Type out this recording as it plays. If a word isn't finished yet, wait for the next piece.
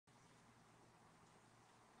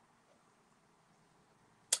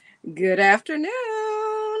Good afternoon.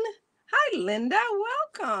 Hi, Linda.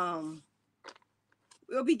 Welcome.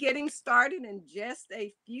 We'll be getting started in just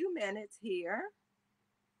a few minutes here.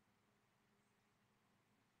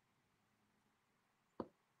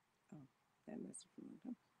 Oh, that must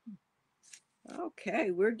have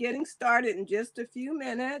Okay, we're getting started in just a few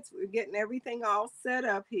minutes. We're getting everything all set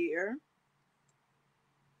up here.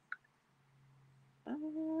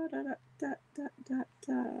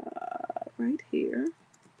 Right here.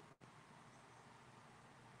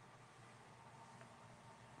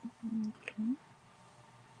 Okay.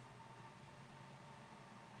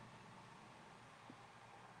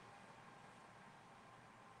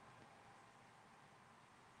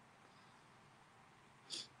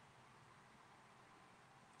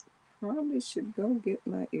 Probably should go get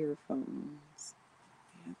my earphones.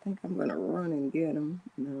 I think I'm going to run and get them.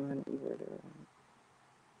 No, I don't know where they're at.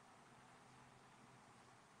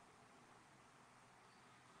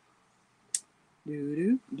 Do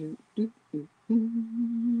do do do do.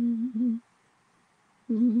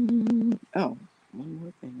 Oh, one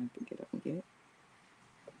more thing I can get up and get.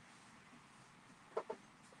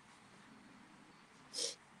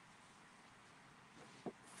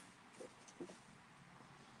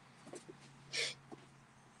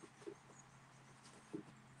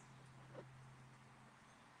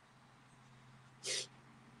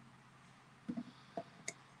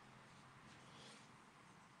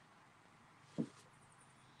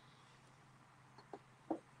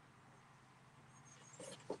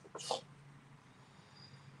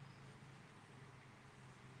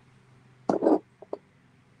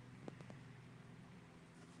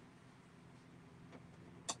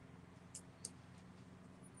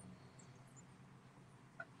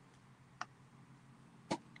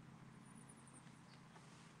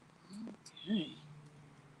 Okay.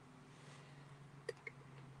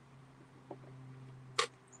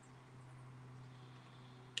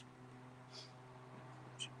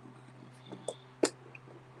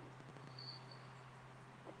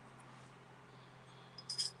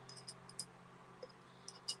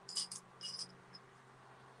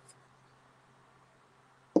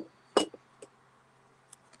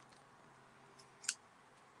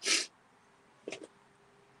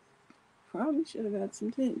 Probably should have got some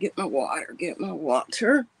tea. Get my water. Get my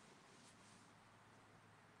water.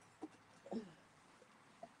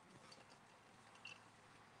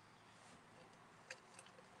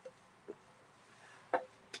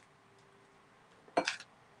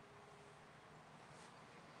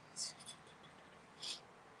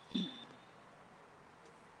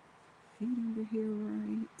 Feet over here,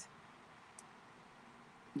 right?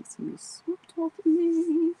 It's gonna be swooped off of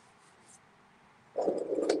me.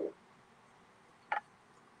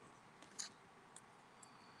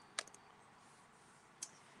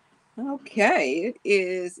 Okay, it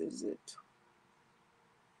is it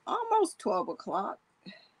almost 12 o'clock?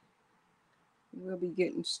 We'll be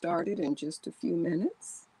getting started in just a few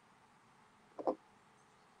minutes.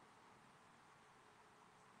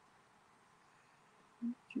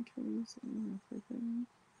 Did you turn this on?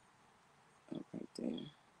 Oh, right there.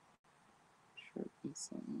 Shirt and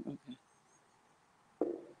something. Okay.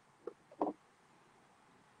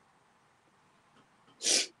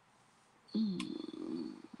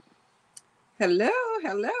 Hello,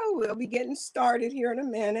 hello. We'll be getting started here in a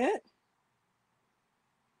minute.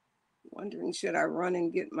 Wondering, should I run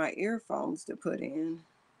and get my earphones to put in?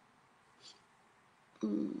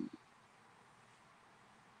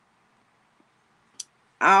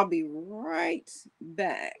 I'll be right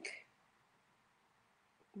back.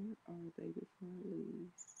 Where are they before I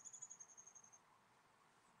leave?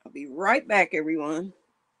 I'll be right back, everyone.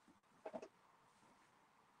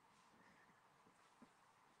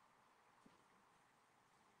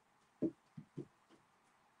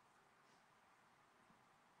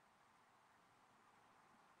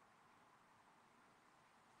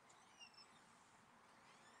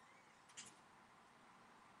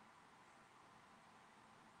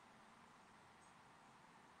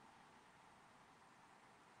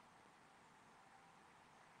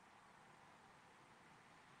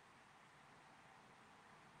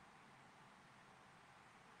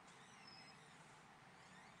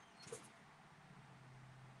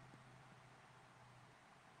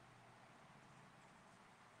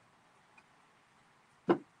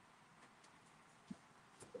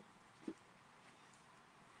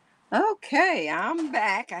 Okay, I'm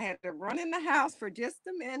back. I had to run in the house for just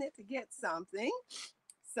a minute to get something.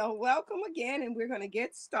 So, welcome again, and we're going to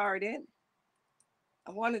get started.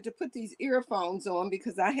 I wanted to put these earphones on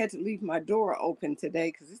because I had to leave my door open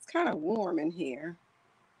today because it's kind of warm in here.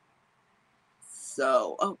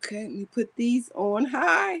 So, okay, let me put these on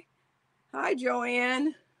high. Hi,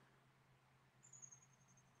 Joanne.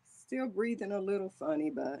 Still breathing a little funny,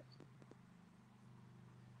 but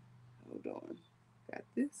hold on. Got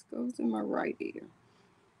this goes in my right ear.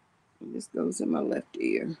 And this goes in my left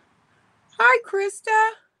ear. Hi,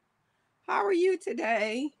 Krista. How are you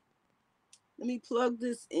today? Let me plug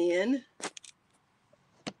this in.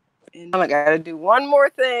 And I got to do one more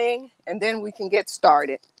thing, and then we can get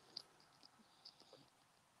started.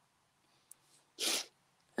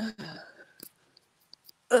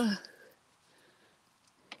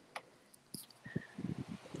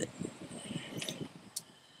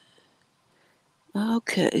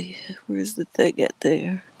 Okay, where's the thing at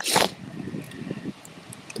there?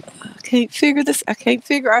 I can't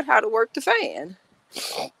figure out how to work the fan.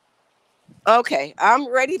 Okay, I'm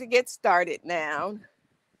ready to get started now.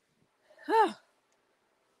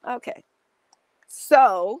 Okay,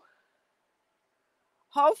 so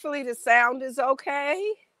hopefully the sound is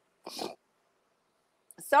okay.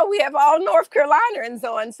 So we have all North Carolinians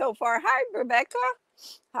on so far. Hi, Rebecca.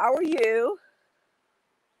 How are you?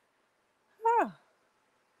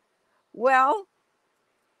 Well,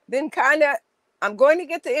 then I'm going to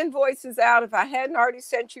get the invoices out if I hadn't already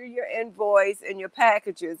sent you your invoice and your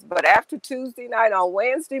packages. But after Tuesday night, on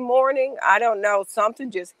Wednesday morning, I don't know,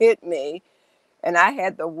 something just hit me. And I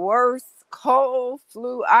had the worst cold,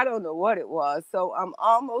 flu. I don't know what it was. So I'm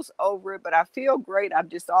almost over it, but I feel great. I'm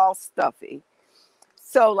just all stuffy.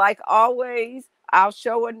 So like always, I'll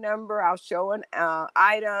show a number, I'll show an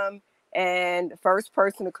item, and the first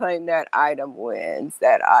person to claim that item wins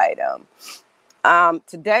that item.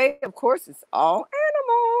 Today, of course, it's all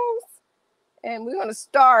animals. And we're going to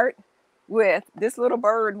start with this little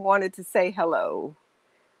bird wanted to say hello.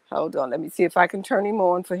 Hold on, let me see if I can turn him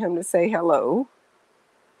on for him to say hello.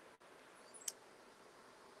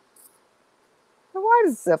 Why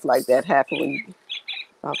does stuff like that happen when you...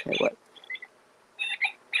 Okay, what?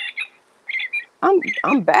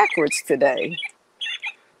 I'm backwards today.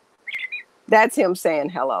 That's him saying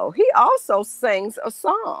hello. He also sings a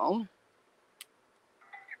song.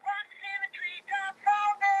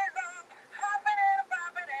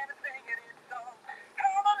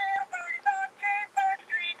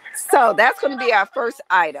 So that's going to be our first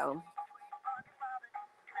item.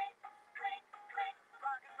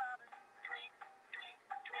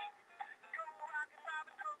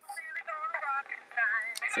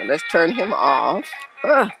 So let's turn him off.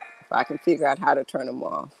 If I can figure out how to turn him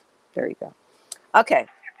off. There you go. Okay.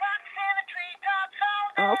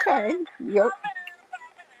 Okay. Yep.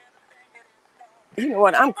 You know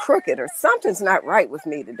what? I'm crooked or something's not right with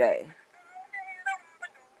me today.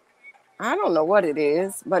 I don't know what it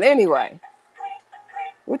is, but anyway.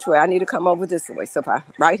 Which way? I need to come over this way. So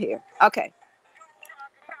right here. Okay.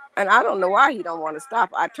 And I don't know why he don't want to stop.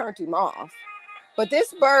 I turned him off. But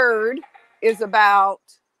this bird is about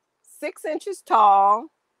 6 inches tall.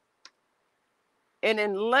 And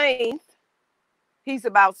in length, he's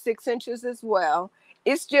about 6 inches as well.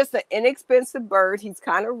 It's just an inexpensive bird. He's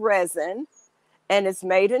kind of resin. And it's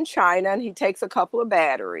made in China. And he takes a couple of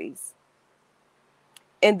batteries.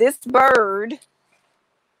 And this bird...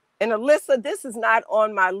 And Alyssa, this is not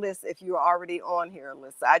on my list if you're already on here,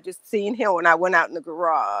 Alyssa. I just seen him when I went out in the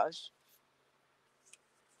garage.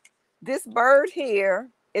 This bird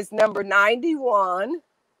here is number 91.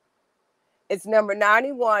 It's number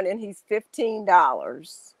 91 and he's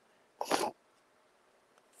 $15.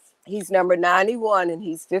 He's number 91 and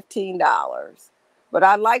he's $15. But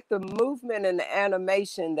I like the movement and the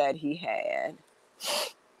animation that he had.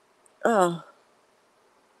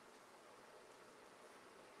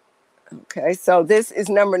 Okay, so this is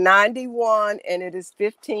number 91 and it is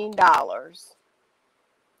 $15.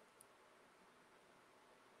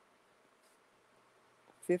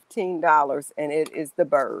 $15 and it is the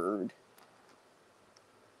bird.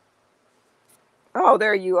 Oh,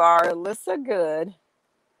 there you are, Alyssa. Good.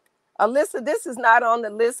 Alyssa, this is not on the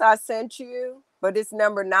list I sent you, but it's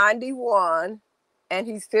number 91 and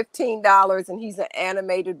he's $15 and he's an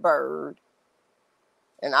animated bird.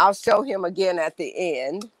 And I'll show him again at the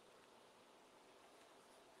end.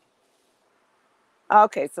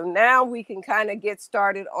 Okay, so now we can kind of get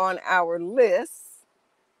started on our list.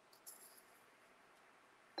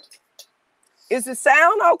 Is the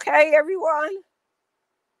sound okay, everyone?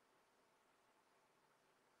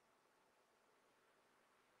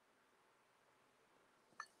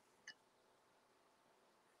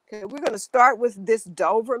 Okay, we're going to start with this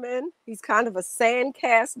Doberman. He's kind of a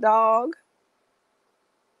sandcast dog.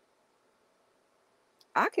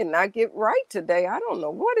 I cannot get right today. I don't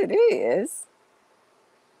know what it is.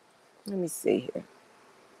 Let me see here.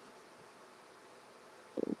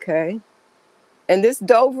 Okay. And this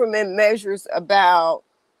Doberman measures about,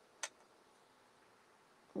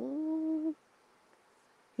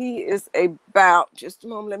 he is about, just a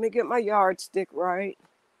moment, let me get my yardstick right.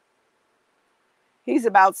 He's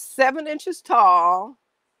about 7 inches tall.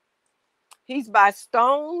 He's by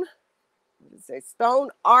Stone, what does it say? Stone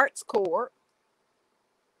Arts Court.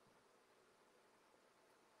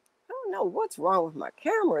 I don't know what's wrong with my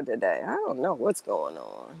camera today. I don't know what's going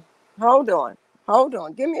on. Hold on. Hold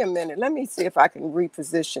on. Give me a minute. Let me see if I can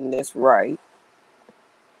reposition this right.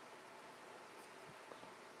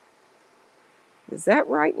 Is that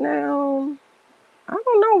right now? I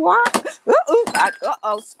don't know why.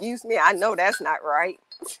 Uh-oh, excuse me. I know that's not right.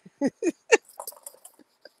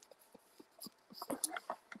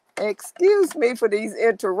 Excuse me for these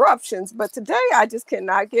interruptions, but today I just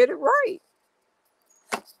cannot get it right.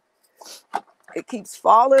 It keeps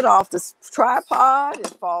falling off the tripod.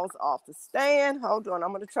 It falls off the stand. Hold on.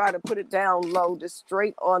 I'm going to try to put it down low, just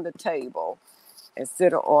straight on the table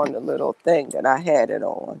instead of on the little thing that I had it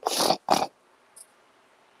on.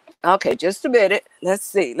 Okay, just a minute. Let's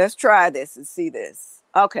see. Let's try this and see this.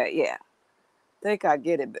 Okay, yeah. I think I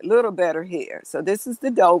get it a little better here. So this is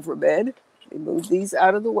the Doberman. We move these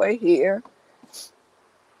out of the way here.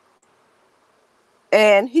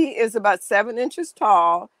 And he is about 7 inches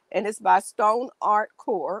tall, and it's by Stone Art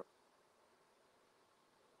Court.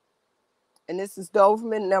 And this is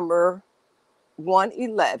Doberman number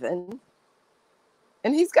 111.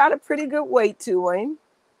 And he's got a pretty good weight to him.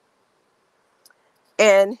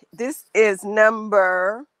 And this is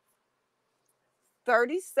number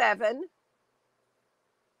 37.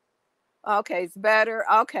 Okay, it's better.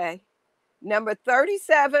 Okay. Number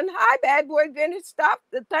 37. Hi, Bad Boy Vintage.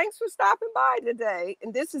 Thanks for stopping by today.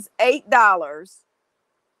 And this is $8.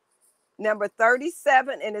 Number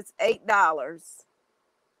 37, and it's $8.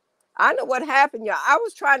 I know what happened, y'all. I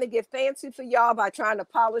was trying to get fancy for y'all by trying to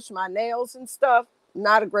polish my nails and stuff.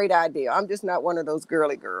 Not a great idea. I'm just not one of those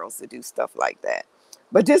girly girls that do stuff like that.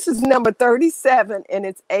 But this is number 37, and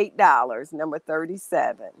it's $8. Number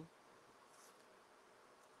 37.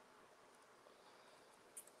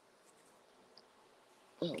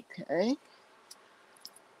 Okay.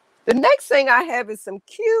 The next thing I have is some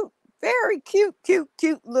cute, very cute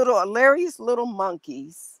little, hilarious little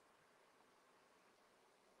monkeys.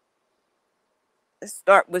 Let's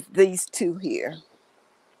start with these two here.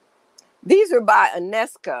 These are by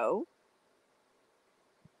UNESCO.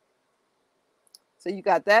 So you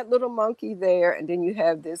got that little monkey there, and then you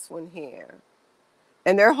have this one here.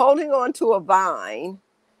 And they're holding on to a vine.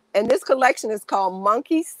 And this collection is called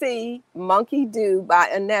Monkey See, Monkey Do by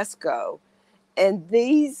UNESCO. And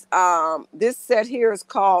these, this set here is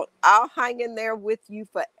called I'll Hang in There With You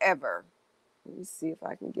Forever. Let me see if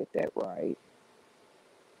I can get that right.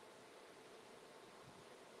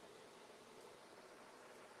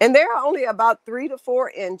 And they're only about 3 to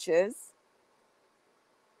 4 inches.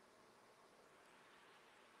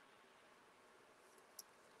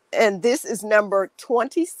 And this is number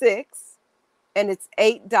 26, and it's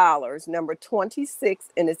 $8. Number 26,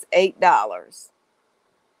 and it's $8.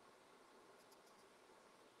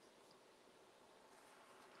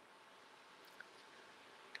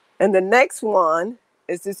 And the next one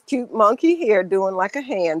is this cute monkey here doing like a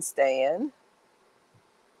handstand.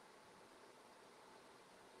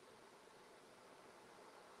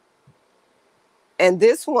 And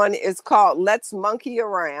this one is called Let's Monkey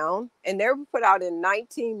Around. And they were put out in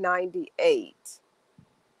 1998.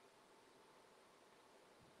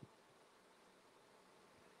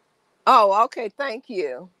 Oh, okay. Thank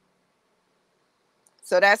you.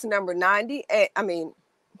 So that's number 98. I mean,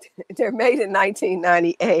 they're made in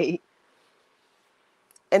 1998.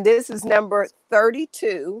 And this is number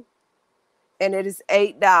 32. And it is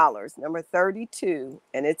 $8. Number 32.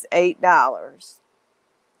 And it's $8.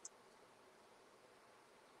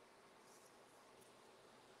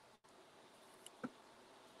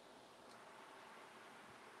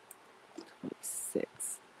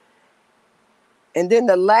 6. And then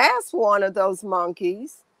the last one of those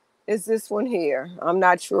monkeys is this one here. I'm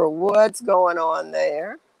not sure what's going on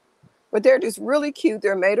there, but they're just really cute.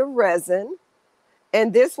 They're made of resin.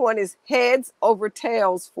 And this one is Heads Over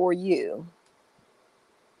Tails for You.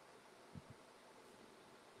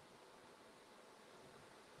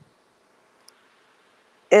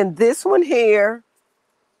 And this one here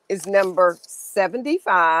is number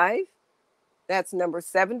 75. That's number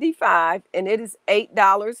 75, and it is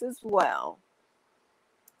 $8 as well.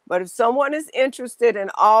 But if someone is interested in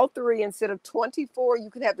all three, instead of 24, you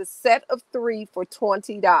can have the set of 3 for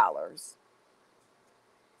 $20.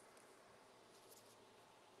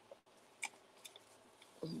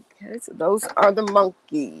 Okay, so those are the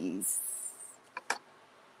monkeys.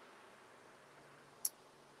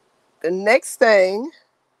 The next thing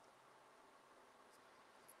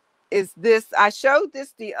is this. I showed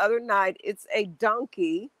this the other night. It's a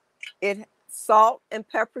donkey. It salt and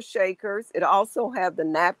pepper shakers. It also have the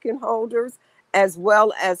napkin holders as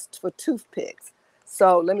well as for toothpicks.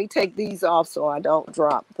 So let me take these off so I don't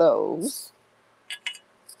drop those.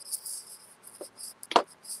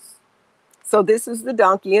 So this is the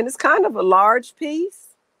donkey, and it's kind of a large piece.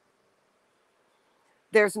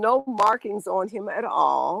 There's no markings on him at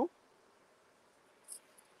all.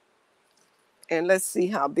 And let's see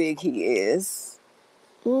how big he is.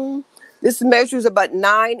 This measures about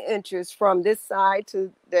 9 inches from this side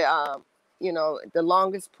to the, the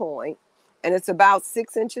longest point, and it's about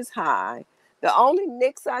 6 inches high. The only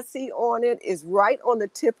nicks I see on it is right on the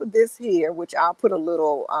tip of this here, which I'll put a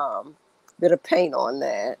little bit of paint on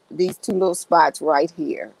that. These two little spots right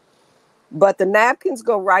here. But the napkins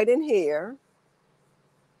go right in here.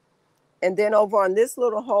 And then over on this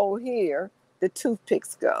little hole here, the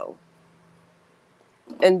toothpicks go.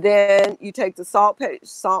 And then you take the salt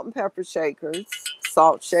and pepper shakers,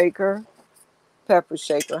 salt shaker, pepper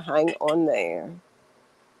shaker, hang on there.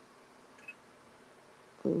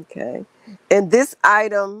 Okay. And this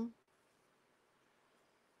item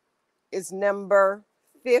is number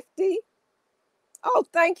 50. Oh,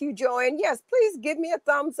 thank you, Joanne. Yes, please give me a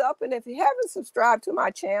thumbs up. And if you haven't subscribed to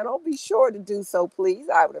my channel, be sure to do so, please.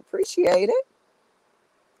 I would appreciate it.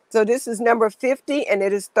 So this is number 50, and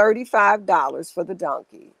it is $35 for the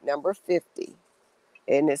donkey. Number 50.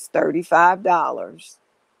 And it's $35.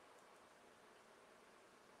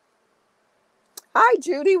 Hi,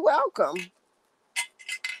 Judy. Welcome.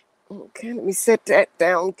 Okay, let me set that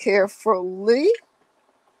down carefully.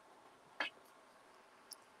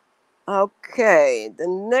 Okay, the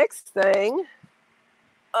next thing.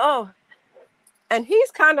 Oh, and he's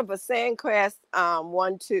kind of a sandcast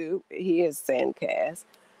one too. He is sandcast.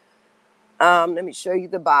 Let me show you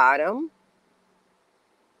the bottom.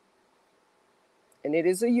 And it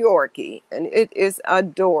is a Yorkie, and it is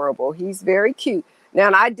adorable. He's very cute. Now,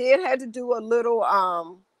 I did have to do a little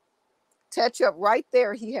touch up right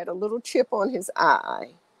there. He had a little chip on his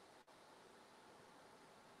eye.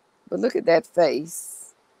 But look at that face.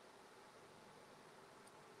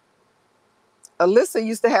 Alyssa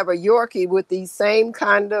used to have a Yorkie with these same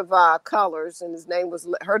kind of colors, and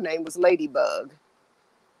her name was Ladybug.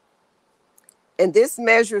 And this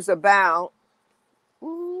measures about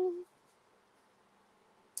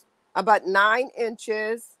 9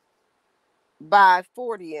 inches by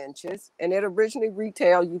 40 inches. And it originally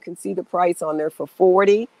retailed, you can see the price on there, for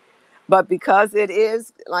 $40. But because it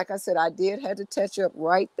is, like I said, I did have to touch up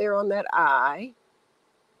right there on that eye.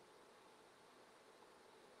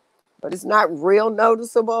 But it's not real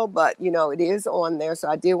noticeable, but it is on there. So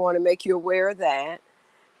I did want to make you aware of that.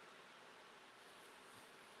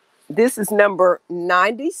 This is number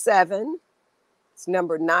 97. It's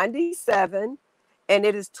number 97, and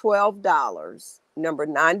it is $12. Number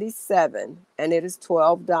 97, and it is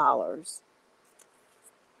 $12.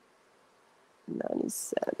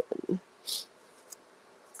 97.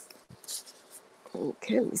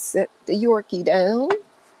 Okay, let me set the Yorkie down.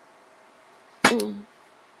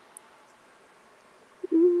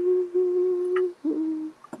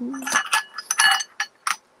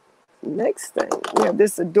 Next thing, we have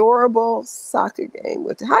this adorable soccer game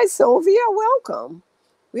with. Hi, Sylvia, welcome.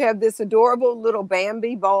 We have this adorable little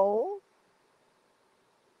Bambi bowl.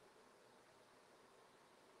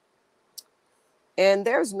 And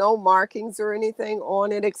there's no markings or anything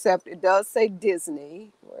on it, except it does say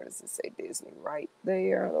Disney. Where does it say Disney? Right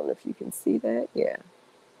there. I don't know if you can see that. Yeah.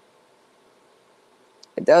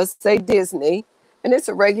 It does say Disney. And it's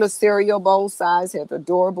a regular cereal bowl size. It has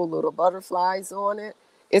adorable little butterflies on it.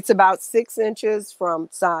 It's about 6 inches from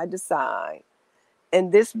side to side.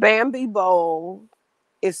 And this Bambi bowl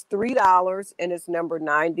is $3, and it's number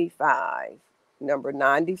 95. Number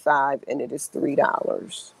 95, and it is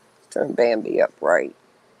 $3. Turn Bambi up right.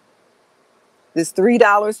 This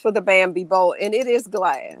 $3 for the Bambi bowl, and it is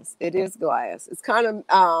glass. It is glass. It's kind of,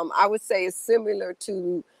 I would say it's similar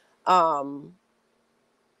to the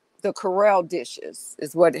Corel dishes,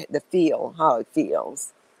 is what how it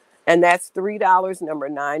feels. And that's $3, number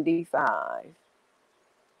 95.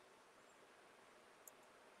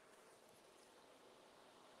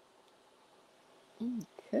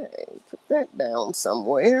 Okay, put that down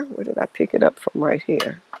somewhere. Where did I pick it up from? Right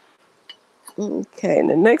here. Okay,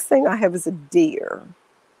 and the next thing I have is a deer.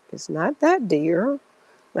 It's not that deer.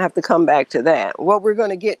 I have to come back to that. What we're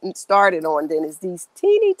going to get started on then is these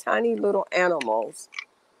teeny tiny little animals.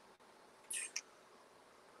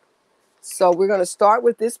 So we're going to start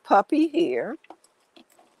with this puppy here.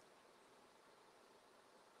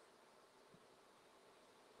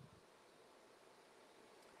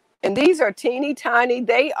 And these are teeny tiny.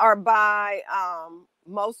 They are by,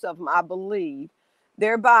 most of them, I believe.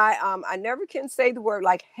 They're by, I never can say the word,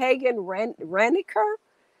 like Hagen-Renaker,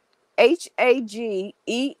 Hagen.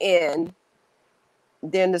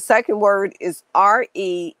 Then the second word is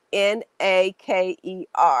Renaker. And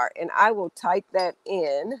I will type that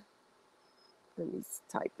in. Let me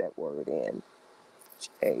type that word in.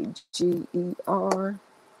 Hagernager.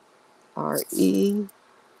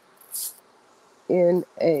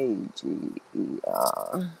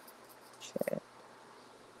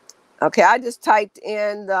 Okay, I just typed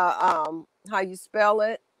in the how you spell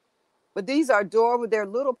it. But these are adorable. They're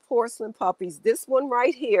little porcelain puppies. This one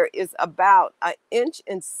right here is about 1.7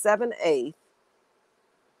 inches.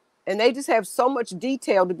 And they just have so much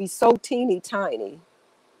detail to be so teeny tiny.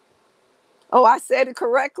 Oh, I said it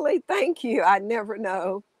correctly? Thank you. I never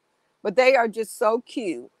know. But they are just so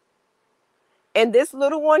cute. And this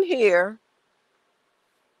little one here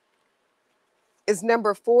is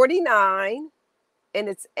number 49, and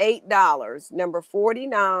it's $8. Number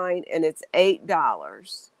 49, and it's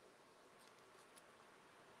 $8.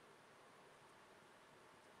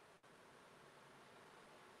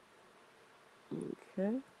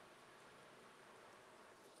 Okay.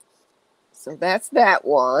 So that's that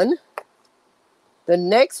one. The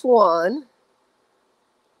next one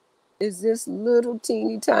is this little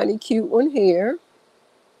teeny tiny cute one here.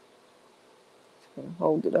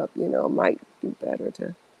 Hold it up, might do better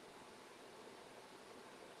to.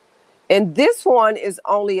 And this one is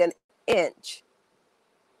only an inch.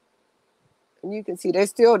 And you can see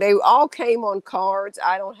they all came on cards.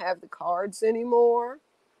 I don't have the cards anymore.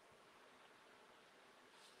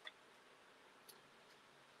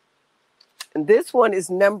 And this one is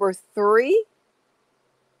number 3.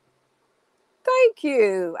 Thank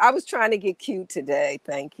you. I was trying to get cute today.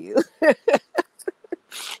 Thank you.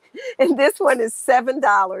 And this one is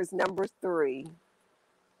 $7, number 3.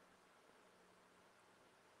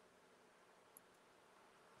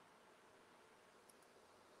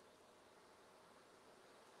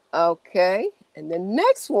 Okay. And the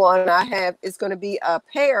next one I have is going to be a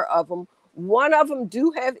pair of them. One of them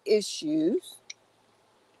do have issues.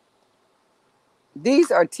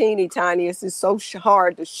 These are teeny tiny. It's just so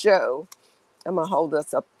hard to show. I'm going to hold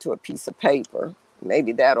this up to a piece of paper.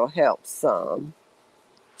 Maybe that'll help some.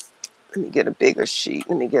 Let me get a bigger sheet.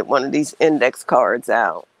 Let me get one of these index cards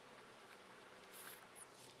out.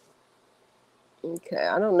 Okay,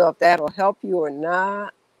 I don't know if that'll help you or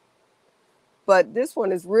not. But this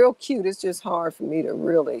one is real cute. It's just hard for me to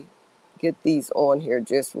really get these on here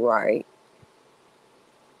just right.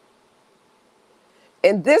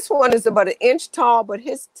 And this one is about 1 inch tall, but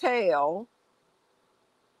his tail,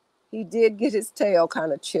 he did get his tail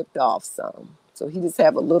kind of chipped off some. So he just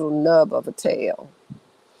have a little nub of a tail.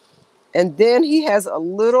 And then he has a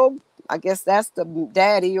little, I guess that's the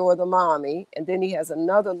daddy or the mommy. And then he has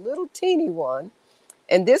another little teeny one.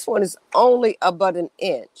 And this one is only about 1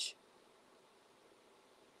 inch.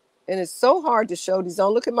 And it's so hard to show these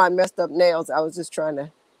on. Look at my messed up nails. I was just trying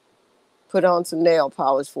to put on some nail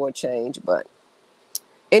polish for a change. But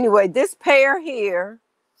anyway, this pair here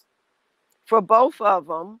for both of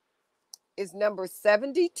them is number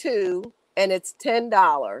 72, and it's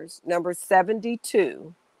 $10. Number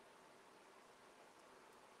 72.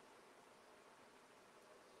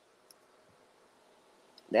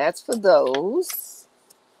 That's for those.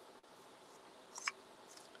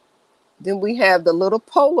 Then we have the little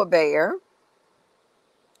polar bear.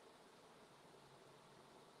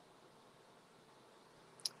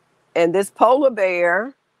 And this polar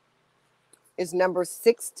bear is number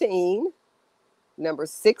 16. Number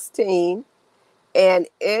 16. And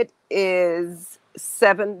it is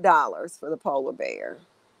 $7 for the polar bear.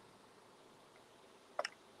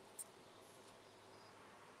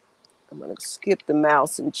 I'm going to skip the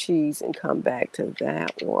mouse and cheese and come back to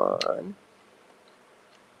that one.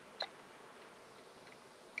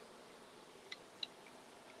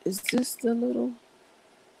 Is this the little?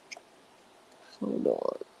 Hold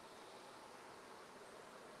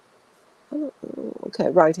on. Okay,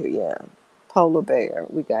 right here, yeah. Polar bear.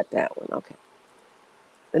 We got that one. Okay.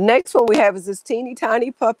 The next one we have is this teeny tiny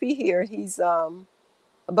puppy here. He's about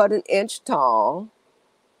 1 inch tall.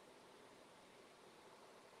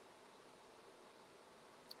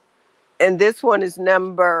 And this one is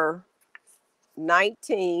number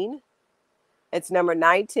 19. It's number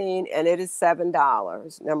 19, and it is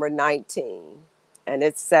 $7. Number 19, and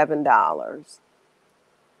it's $7.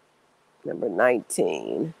 Number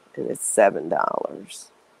 19, and it's $7.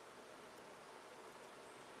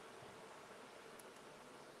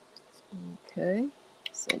 Okay,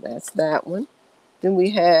 so that's that one. Then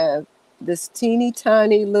we have this teeny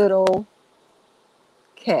tiny little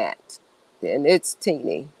cat, and it's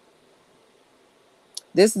teeny.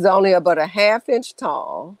 This is only about a 1/2 inch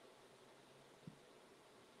tall.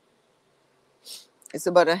 It's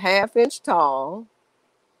about a 1/2 inch tall.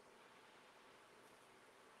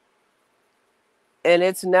 And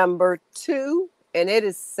it's number 2, and it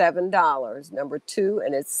is $7. Number 2,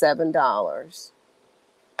 and it's $7.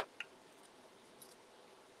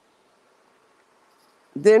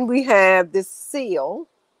 Then we have this seal.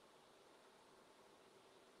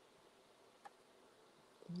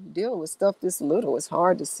 Dealing with stuff this little, it's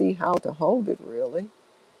hard to see how to hold it, really.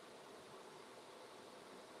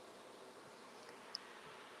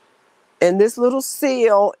 And this little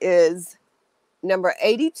seal is number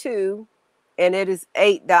 82, and it is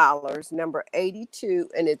 $8. Number 82,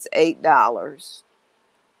 and it's $8.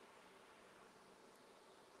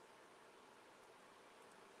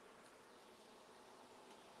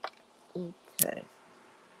 Okay.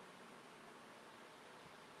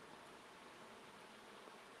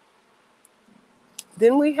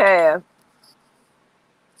 Then we have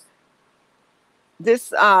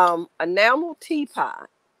this enamel teapot.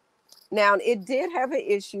 Now, it did have an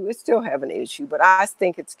issue. It still have an issue, but I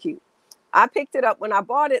think it's cute. I picked it up. When I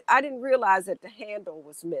bought it, I didn't realize that the handle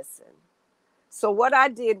was missing. So what I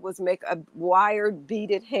did was make a wired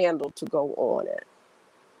beaded handle to go on it.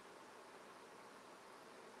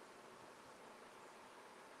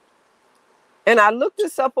 And I looked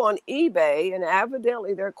this up on eBay, and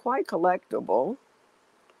evidently they're quite collectible.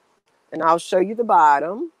 And I'll show you the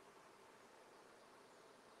bottom.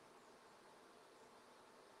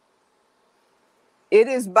 It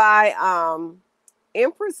is by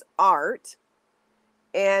Empress Art,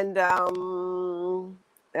 and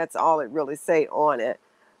that's all it really say on it.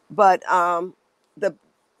 But the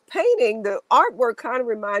painting, the artwork kind of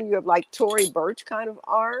remind you of like Tory Burch kind of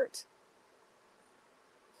art.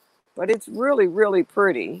 But it's really, really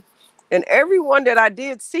pretty. And everyone that I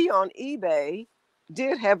did see on eBay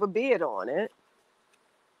did have a bid on it.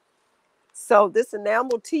 So this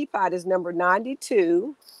enamel teapot is number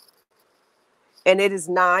 92. And it is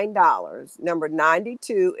 $9. Number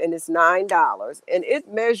 92, and it's $9. And it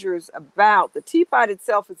measures about, the teapot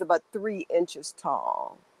itself is about 3 inches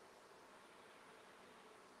tall.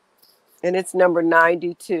 And it's number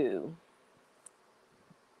 92.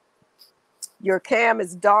 Your cam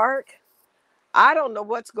is dark. I don't know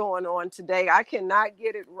what's going on today. I cannot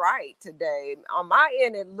get it right today. On my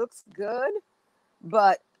end, it looks good,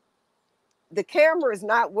 but the camera is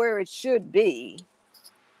not where it should be.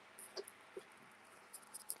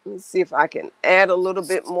 Let me see if I can add a little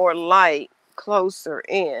bit more light closer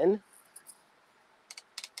in.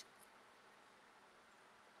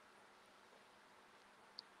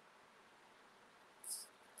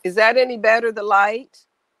 Is that any better, the light?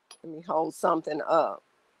 Let me hold something up.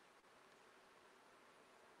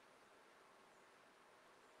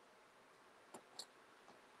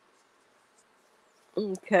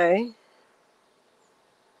 Okay.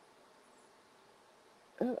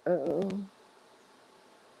 Uh-oh.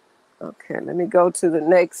 Okay, let me go to the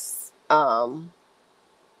next item.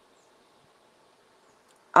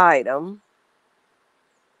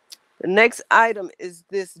 The next item is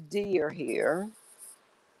this deer here.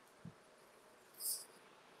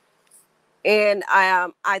 And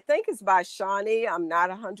I think it's by Shawnee. I'm not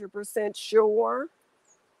 100% sure.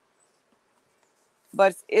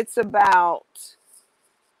 But it's about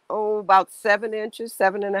 7 inches,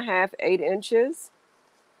 7.5, 8 inches.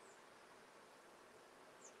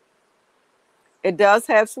 It does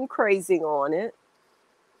have some crazing on it.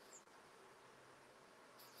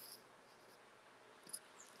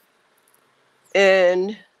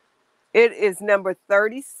 And it is number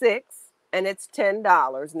 36, and it's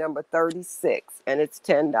 $10. Number 36, and it's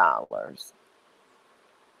 $10.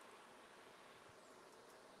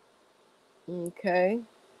 Okay.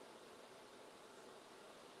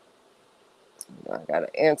 I got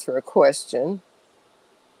to answer a question.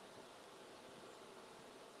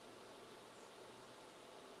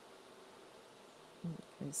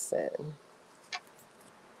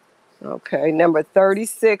 Okay, number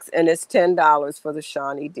 36, and it's $10 for the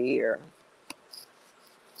Shawnee deer.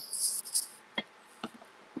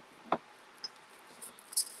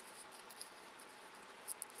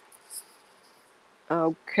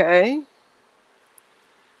 Okay.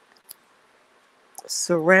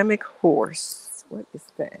 Ceramic horse. What is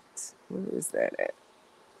that? Where is that at?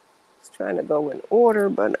 It's trying to go in order,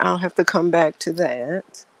 but I'll have to come back to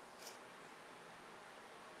that.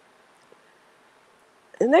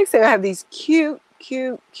 The next thing, I have these cute,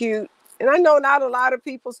 and I know not a lot of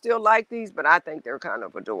people still like these, but I think they're kind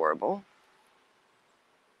of adorable.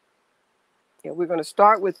 And we're going to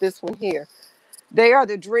start with this one here. They are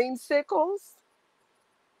the Dreamsicles.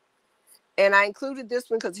 And I included this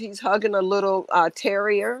one because he's hugging a little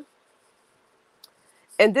terrier.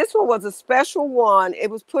 And this one was a special one.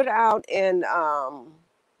 It was put out in, what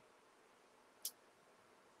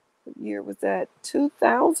year was that?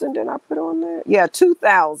 2000, did I put on there? Yeah,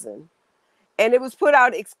 2000. And it was put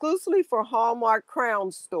out exclusively for Hallmark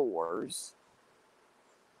Crown stores.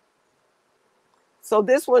 So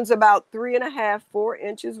this one's about 3.5, 4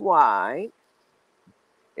 inches wide.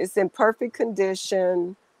 It's in perfect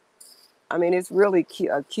condition. I mean, it's really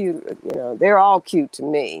cute. Cute, you know, they're all cute to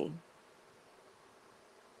me.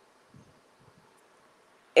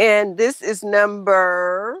 And this is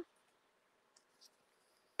number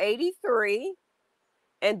 83.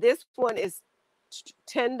 And this one is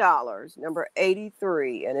 $10, number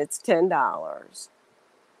 83, and it's $10.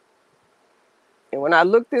 And when I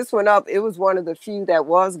looked this one up, it was one of the few that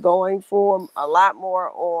was going for a lot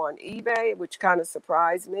more on eBay, which kind of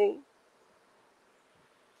surprised me.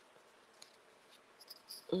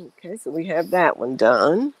 Okay, so we have that one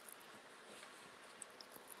done.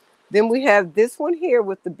 Then we have this one here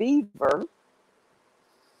with the beaver.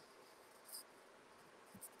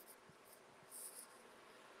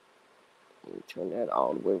 Let me turn that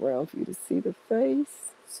all the way around for you to see the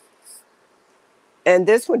face. And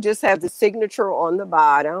this one just has the signature on the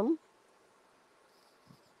bottom.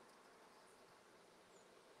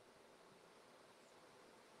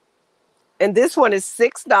 And this one is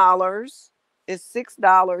 $6. It's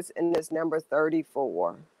 $6 and it's number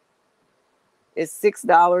 34. It's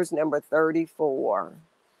 $6, number 34.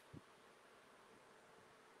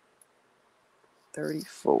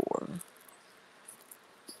 34.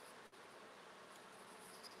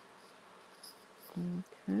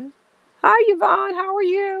 Okay. Hi, Yvonne. How are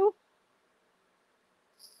you?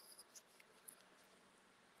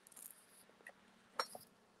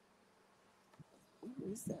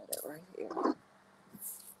 Who's that right here?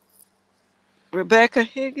 Rebecca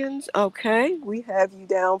Higgins. Okay, we have you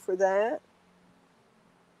down for that.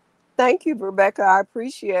 Thank you, Rebecca. I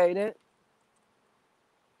appreciate it.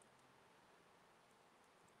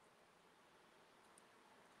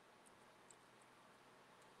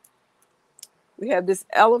 We have this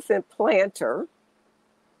elephant planter.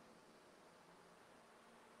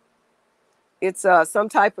 It's some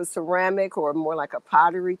type of ceramic or more like a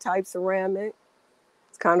pottery type ceramic.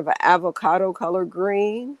 It's kind of an avocado color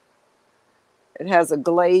green. It has a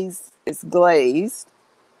glaze. It's glazed.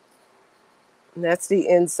 And that's the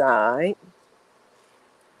inside.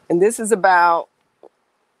 And this is about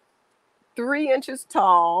 3 inches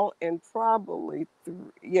tall and probably,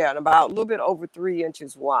 and about a little bit over 3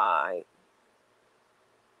 inches wide.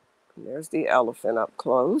 And there's the elephant up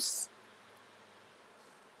close.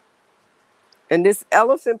 And this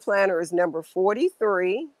elephant planter is number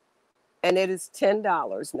 43, and it is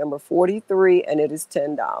 $10. Number 43, and it is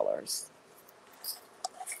 $10.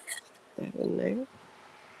 That in there.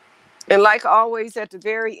 And like always, at the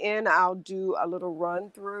very end, I'll do a little run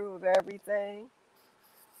through of everything.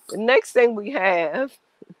 The next thing we have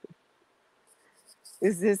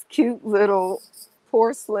is this cute little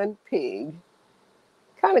porcelain pig.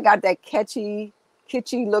 Kind of got that kitschy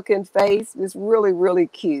looking face. It's really, really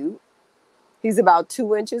cute. He's about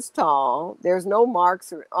 2 inches tall. There's no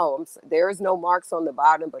marks there is no marks on the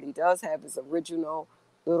bottom, but he does have his original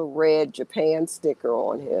little red Japan sticker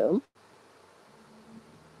on him.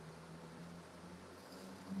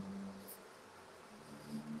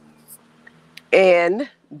 And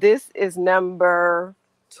this is number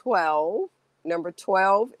 12. Number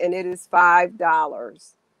 12, and it is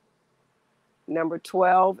 $5. Number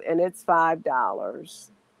 12, and it's $5.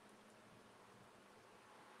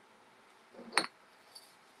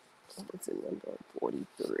 What's in number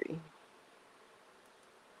 43?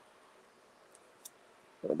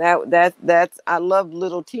 So that's I love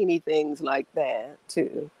little teeny things like that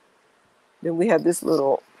too. Then we have this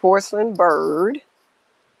little porcelain bird.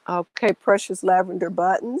 Okay, precious lavender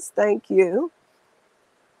buttons. Thank you.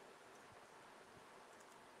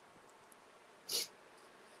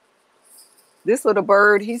 This little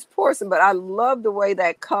bird, he's porcelain, but I love the way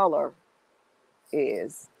that color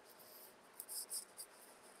is.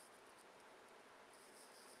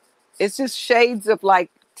 It's just shades of like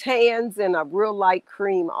tans and a real light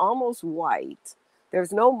cream, almost white.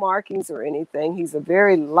 There's no markings or anything. He's a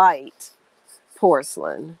very light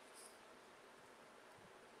porcelain.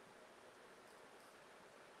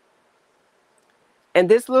 And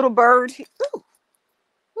this little bird, ooh,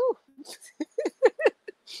 ooh.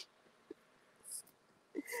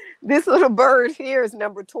 This little bird here is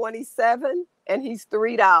number 27, and he's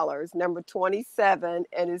 $3. Number 27,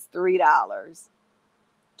 and it's $3.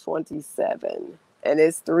 27, and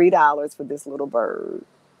it's $3 for this little bird.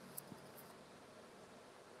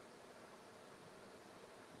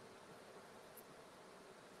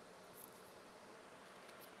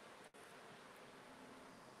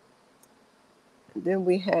 And then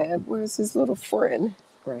we have, where's his little friend?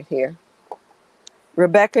 Right here.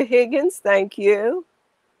 Rebecca Higgins, thank you.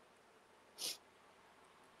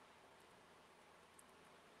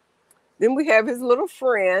 Then we have his little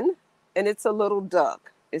friend, and it's a little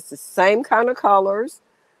duck. It's the same kind of colors.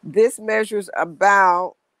 This measures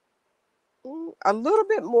about a little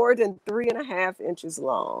bit more than 3.5 inches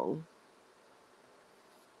long.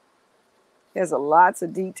 It has lots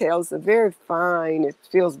of details. It's very fine. It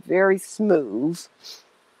feels very smooth.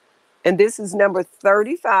 And this is number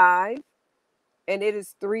 35, and it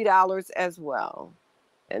is $3 as well.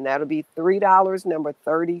 And that'll be $3, number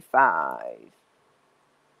 35.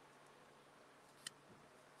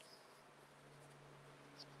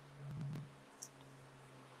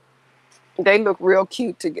 They look real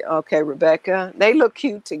cute together. Okay, Rebecca. They look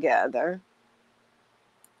cute together.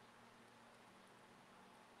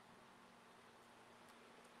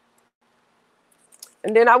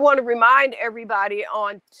 And then I want to remind everybody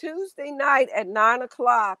on Tuesday night at 9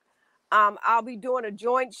 o'clock, I'll be doing a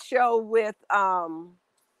joint show with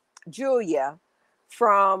Julia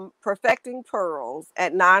from Perfecting Pearls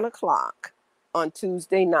at 9 o'clock on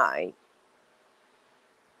Tuesday night.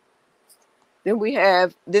 Then we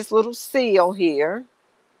have this little seal here.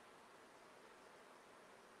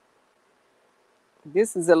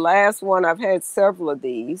 This is the last one. I've had several of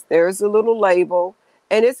these. There's a little label,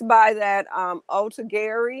 and it's by that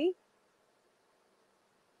Otagari.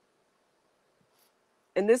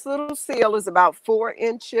 And this little seal is about 4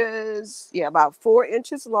 inches. Yeah, about 4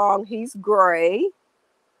 inches long. He's gray.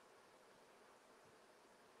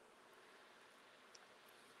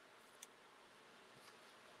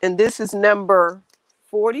 And this is number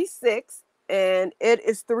 46, and it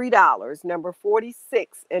is $3. Number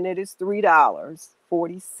 46, and it is $3.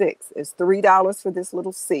 46 is $3 for this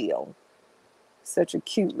little seal. Such a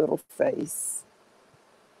cute little face.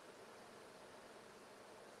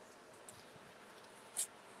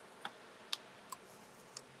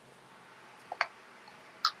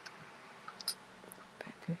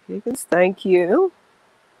 Becca Higgins, thank you.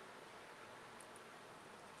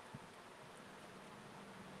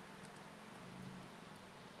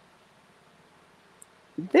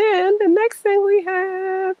 Then the next thing we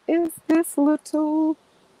have is this little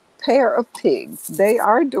pair of pigs. They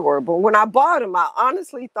are adorable. When I bought them, I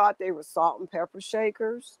honestly thought they were salt and pepper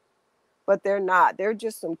shakers, but they're not. They're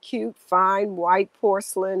just some cute, fine white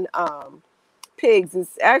porcelain pigs. It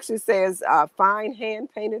actually says fine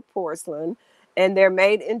hand-painted porcelain, and they're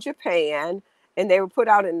made in Japan, and they were put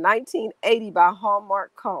out in 1980 by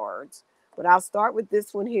Hallmark Cards. But I'll start with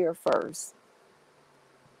this one here first.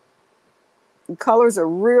 The colors are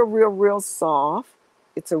real soft.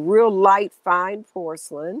 It's a real light, fine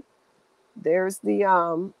porcelain. There's the,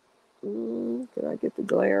 can I get the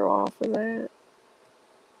glare off of that?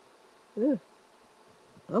 Yeah.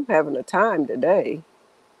 I'm having a time today.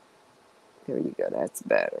 There you go, that's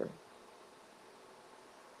better.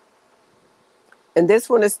 And this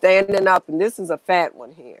one is standing up, and this is a fat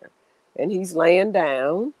one here. And he's laying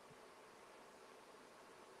down.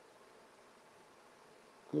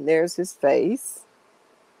 And there's his face.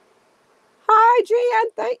 Hi,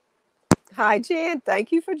 Jan. Hi, Jan.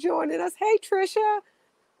 Thank you for joining us. Hey, Trisha.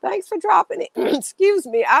 Thanks for dropping it. Excuse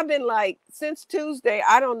me. I've been like, since Tuesday,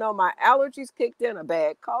 I don't know. My allergies kicked in, a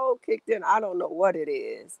bad cold kicked in. I don't know what it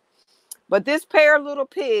is. But this pair of little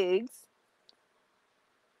pigs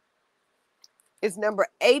is number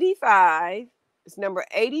 85. It's number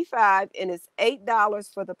 85, and it's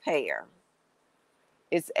 $8 for the pair.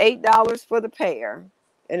 It's $8 for the pair,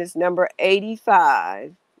 and it's number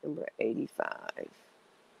 85. Number 85.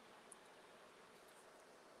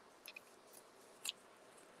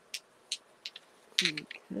 Okay.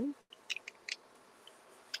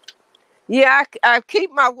 Yeah, I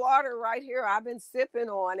keep my water right here. I've been sipping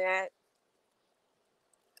on it.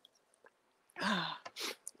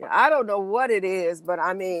 Yeah, I don't know what it is, but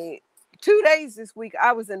I mean, 2 days this week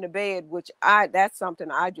I was in the bed, which that's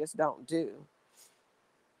something I just don't do.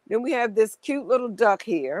 Then we have this cute little duck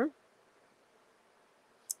here.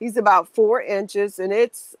 He's about 4 inches, and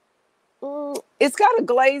it's got a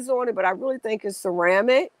glaze on it, but I really think it's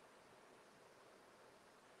ceramic.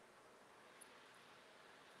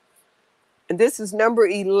 And this is number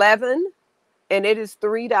 11, and it is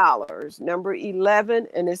 $3. Number 11,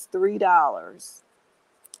 and it's $3.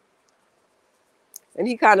 And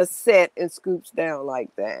he kind of set and scoops down like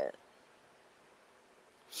that.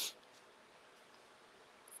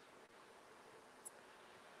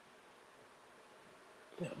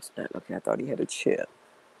 No, it's not. Okay, I thought he had a chip.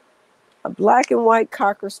 A black and white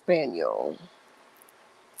Cocker Spaniel.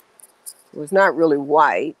 It was not really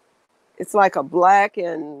white. It's like a black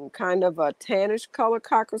and kind of a tannish color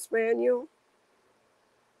Cocker Spaniel.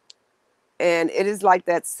 And it is like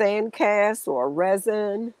that sand cast or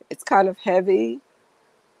resin. It's kind of heavy.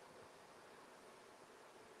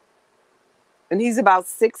 And he's about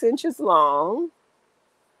 6 inches long.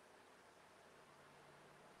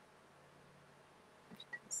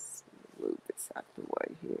 Let's move this out the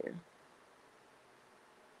way here.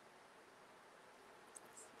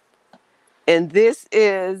 And this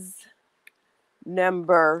is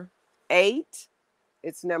number 8.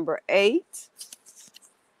 It's number 8.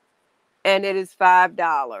 And it is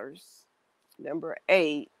 $5. Number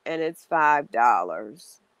 8, and it's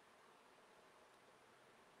 $5.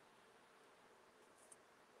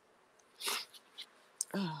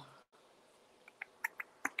 Oh.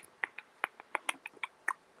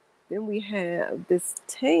 Then we have this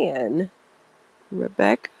tan.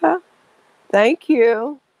 Rebecca, thank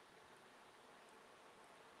you.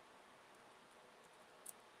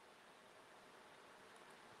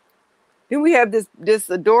 Then we have this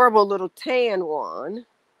adorable little tan one.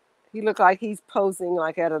 He looked like he's posing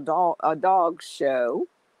like at a dog show.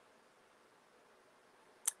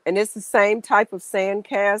 And it's the same type of sand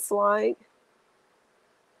cast like.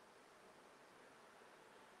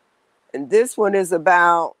 And this one is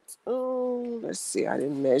about, let's see, I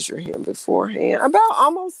didn't measure him beforehand. About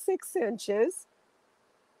almost 6 inches.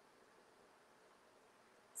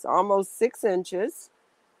 It's almost 6 inches.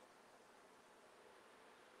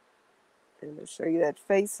 And I'll show you that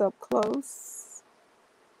face up close.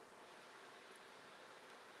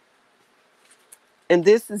 And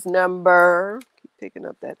this is number, keep picking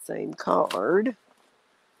up that same card.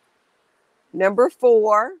 Number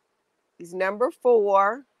 4. He's number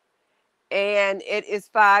 4. And it is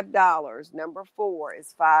 $5. Number 4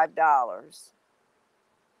 is $5.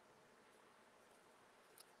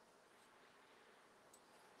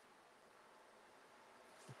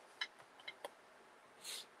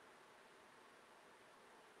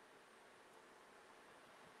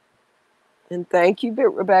 And thank you,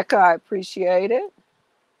 Rebecca. I appreciate it.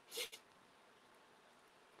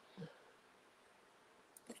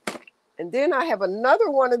 And then I have another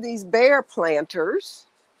one of these bear planters.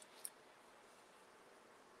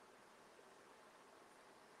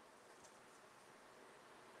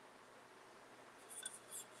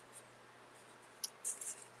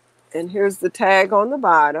 And here's the tag on the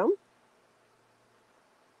bottom.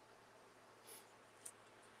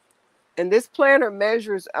 And this planter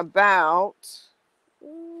measures about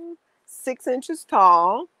 6 inches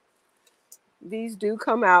tall. These do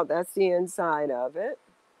come out. That's the inside of it.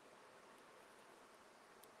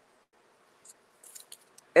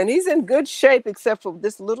 And he's in good shape except for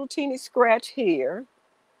this little teeny scratch here.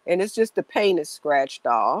 And it's just the paint is scratched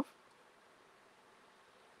off.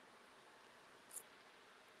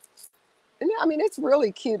 And I mean, it's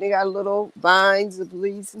really cute. They got little vines of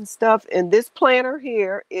leaves and stuff. And this planter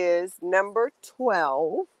here is number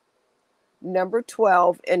 12. Number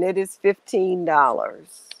 12, and it is $15.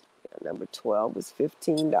 Yeah, number 12 is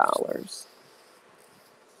 $15.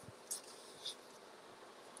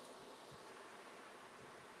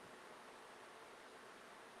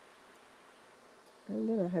 And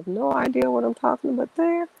then I have no idea what I'm talking about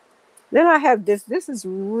there. Then I have this. This is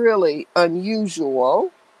really unusual.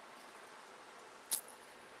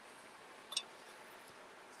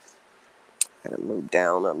 I gotta move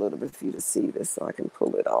down a little bit for you to see this so I can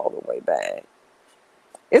pull it all the way back.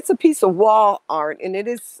 It's a piece of wall art, and it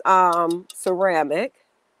is ceramic.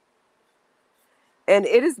 And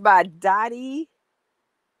it is by Dottie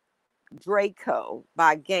Draco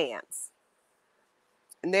by Gantz.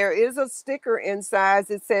 And there is a sticker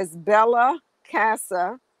inside. It says Bella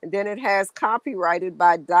Casa, and then it has copyrighted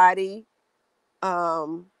by Dottie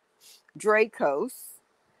Dracos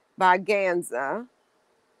by Ganza.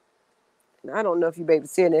 And I don't know if you'll be able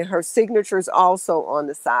to see it. And her signature is also on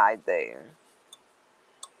the side there.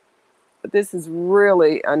 But this is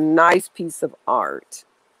really a nice piece of art.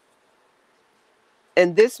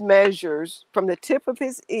 And this measures from the tip of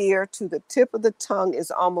his ear to the tip of the tongue is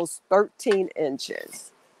almost 13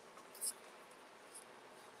 inches.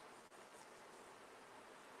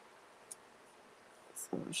 So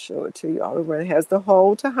I'll show it to you all over. It has the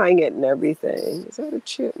hole to hang it and everything. Is that a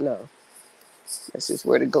chip? No. That's just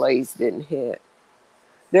where the glaze didn't hit.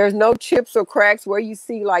 There's no chips or cracks where you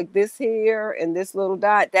see like this here and this little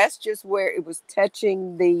dot. That's just where it was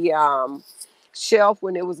touching the shelf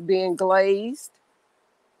when it was being glazed.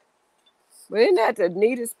 But isn't that the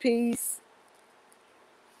neatest piece?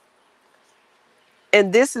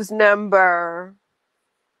 And this is number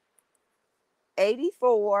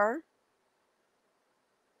 84.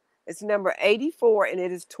 It's number 84 and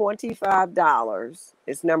it is $25.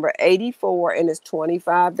 It's number 84 and it's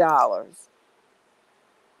 $25.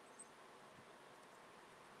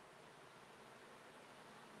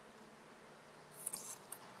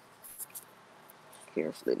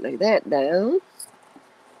 Carefully lay that down.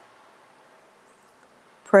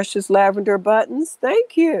 Precious lavender buttons.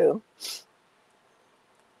 Thank you.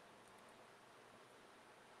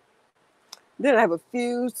 Then I have a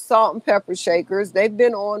few salt and pepper shakers. They've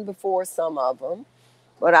been on before, some of them,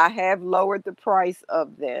 but I have lowered the price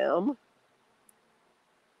of them.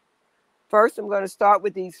 First, I'm going to start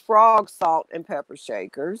with these frog salt and pepper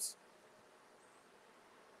shakers.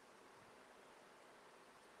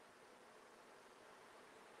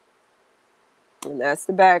 And that's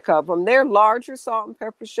the back of them. They're larger salt and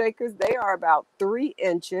pepper shakers. They are about 3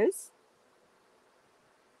 inches.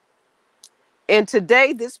 And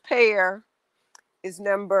today, this pair is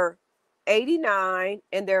number 89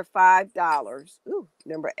 and they're $5. Ooh,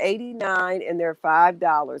 number 89 and they're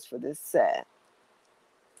 $5 for this set.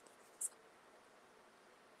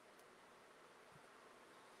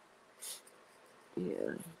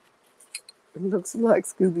 Yeah. It looks like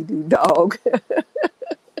Scooby-Doo dog.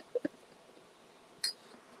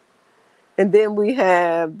 And then we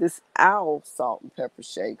have this owl salt and pepper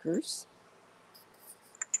shakers.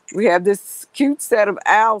 We have this cute set of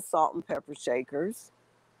owl salt and pepper shakers.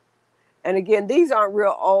 And again, these aren't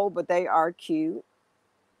real old, but they are cute.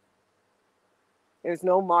 There's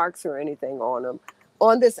no marks or anything on them.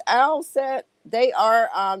 On this owl set, they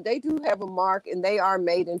do have a mark and they are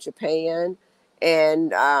made in Japan.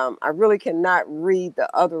 And I really cannot read the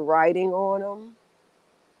other writing on them.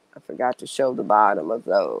 I forgot to show the bottom of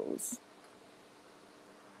those.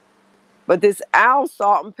 But this owl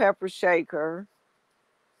salt and pepper shaker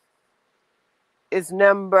is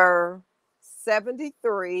number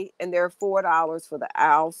 73, and they're $4 for the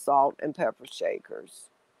owl salt and pepper shakers.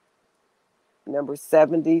 Number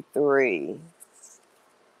 73.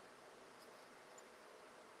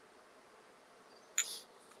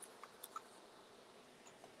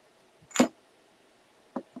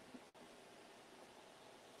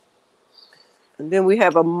 And then we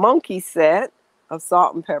have a monkey set of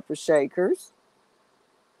salt and pepper shakers.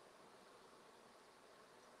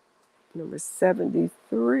 Number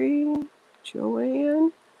 73,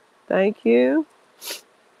 Joanne. Thank you.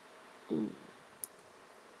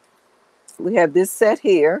 We have this set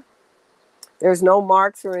here. There's no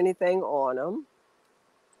marks or anything on them.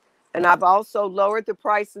 And I've also lowered the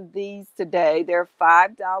price of these today. They're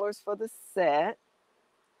 $5 for the set.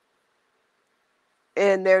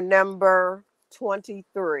 And they're number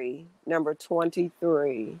 23. Number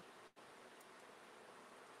 23.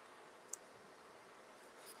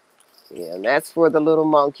 Yeah, and that's for the little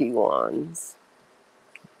monkey ones.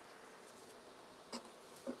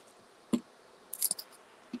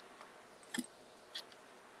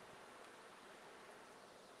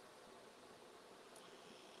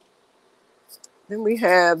 Then we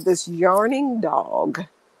have this yarning dog.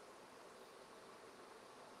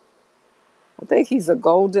 I think he's a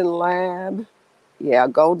golden lab. Yeah,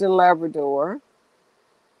 golden Labrador.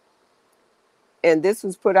 And this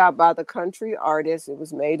was put out by the country artist. It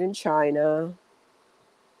was made in China.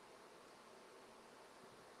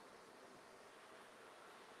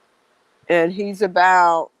 And he's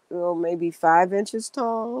about, maybe 5 inches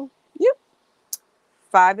tall. Yep,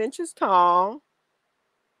 5 inches tall.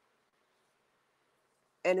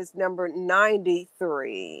 And it's number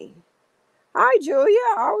 93. Hi, Julia.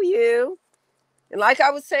 How are you? And like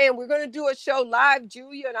I was saying, we're going to do a show live,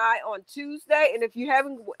 Julia and I, on Tuesday. And if you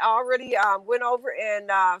haven't already went over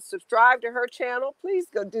and subscribed to her channel, please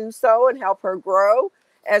go do so and help her grow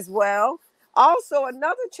as well. Also,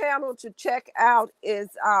 another channel to check out is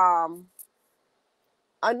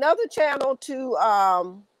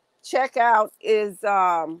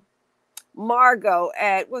Margot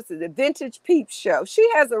at the Vintage Peep Show. She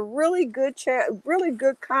has a really good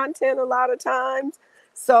content a lot of times.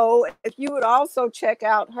 So if you would also check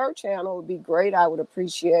out her channel, it would be great. I would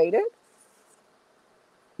appreciate it.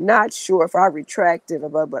 Not sure if I retracted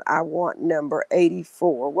it, but I want number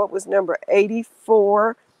 84. What was number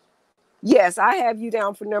 84? Yes, I have you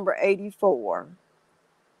down for number 84.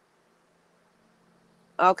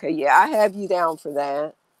 Okay, yeah, I have you down for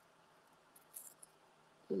that.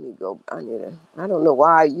 Let me go. I don't know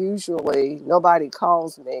why usually nobody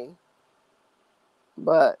calls me,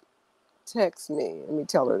 but text me. Let me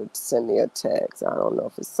tell her to send me a text. I don't know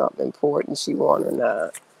if it's something important she wants or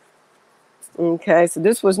not. Okay, so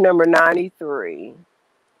this was number 93.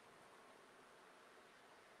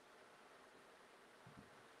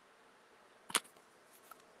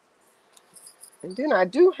 And then I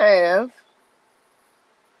do have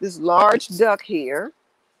this large duck here.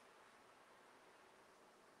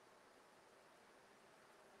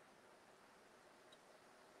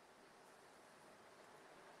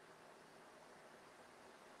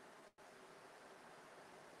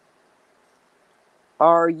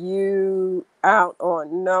 Are you out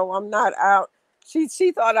on? No, I'm not out. She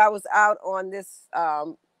thought I was out on this.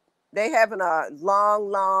 They having a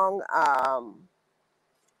long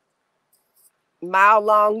mile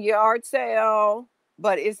long yard sale,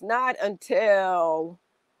 but it's not until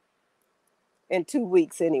in 2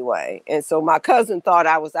 weeks anyway. And so my cousin thought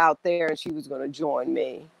I was out there and she was going to join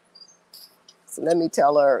me. So let me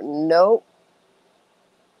tell her, nope,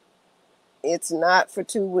 it's not for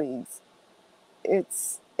 2 weeks.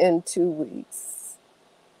 It's in 2 weeks.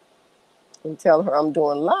 And tell her I'm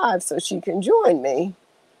doing live so she can join me.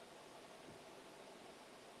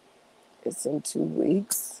 It's in 2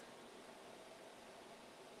 weeks.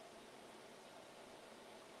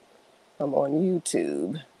 I'm on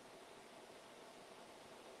YouTube.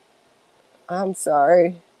 I'm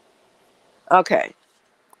sorry. Okay,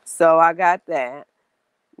 so I got that.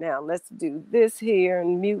 Now let's do this here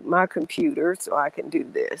and mute my computer so I can do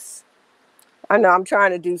this. I know I'm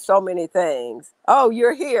trying to do so many things. Oh,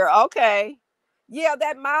 you're here. Okay. Yeah,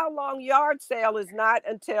 that mile long yard sale is not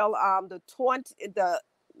until the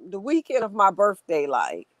weekend of my birthday,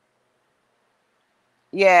 like.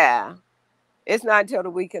 Yeah. It's not until the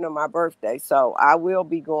weekend of my birthday, so I will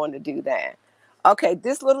be going to do that. Okay,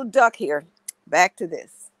 this little duck here, back to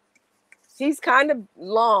this. He's kind of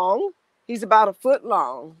long. He's about a foot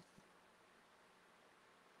long.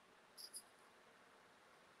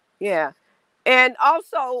 Yeah. And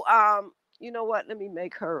also, you know what? Let me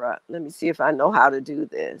make her up. Let me see if I know how to do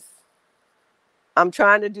this. I'm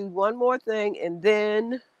trying to do one more thing and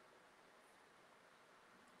then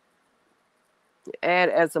add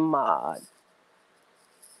as a mod.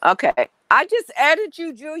 Okay. I just added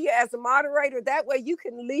you, Julia, as a moderator. That way you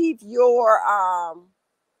can leave your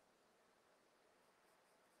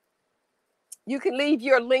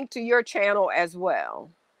link to your channel as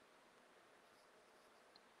well.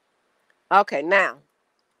 Okay, now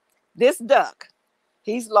this duck,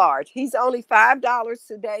 he's large. He's only $5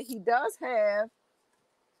 today. He does have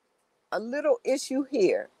a little issue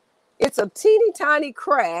here. It's a teeny tiny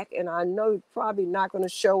crack, and I know it's probably not going to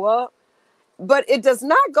show up, but it does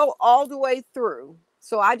not go all the way through.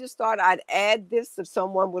 So I just thought I'd add this if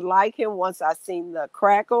someone would like him once I seen the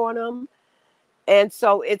crack on him. And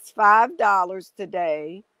so it's $5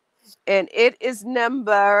 today. And it is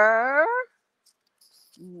number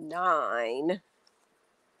 9.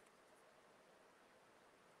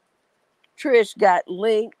 Trish got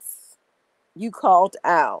links. You called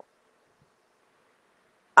out.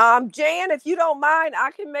 Jan, if you don't mind,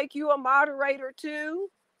 I can make you a moderator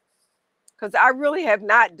too. Because I really have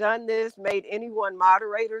not done this, made anyone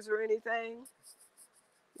moderators or anything.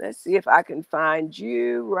 Let's see if I can find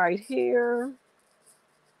you right here.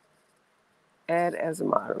 Add as a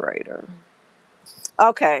moderator.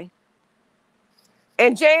 Okay.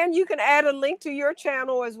 And Jan, you can add a link to your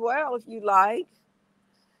channel as well if you like.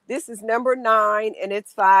 This is number 9 and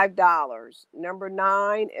it's $5. Number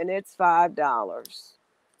 9 and it's $5.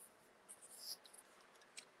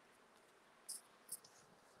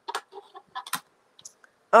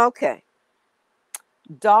 Okay.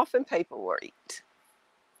 Dolphin paperweight.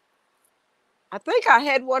 I think I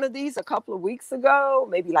had one of these a couple of weeks ago,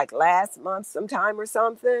 maybe like last month sometime or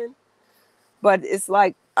something. But it's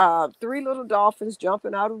like 3 little dolphins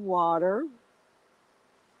jumping out of water.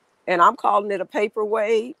 And I'm calling it a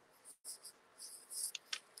paperweight.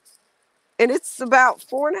 And it's about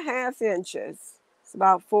 4.5 inches. It's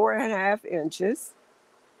about 4.5 inches.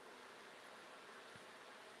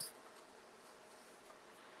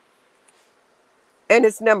 And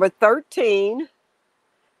it's number 13.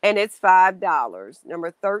 And it's $5. Number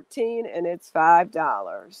 13 and it's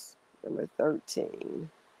 $5. Number 13.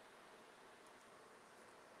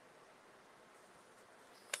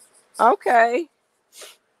 Okay.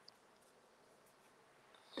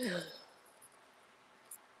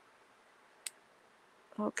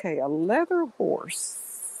 Okay, a leather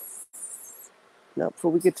horse. Now,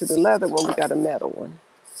 before we get to the leather one, we got a metal one.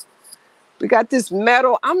 We got this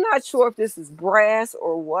metal. I'm not sure if this is brass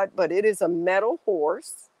or what, but it is a metal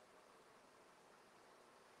horse.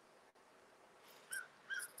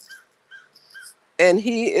 And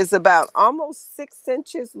he is about almost 6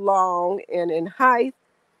 inches long, and in height,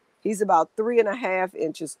 he's about 3.5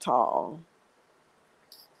 inches tall.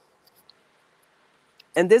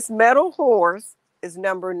 And this metal horse is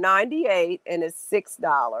number 98, and it's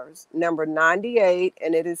 $6. Number 98,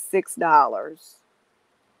 and it is $6.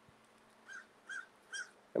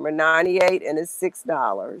 Number 98, and it's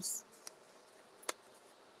 $6.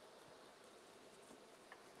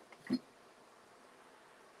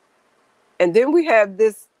 And then we have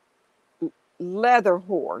this leather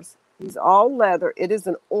horse. He's all leather. It is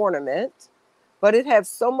an ornament, but it has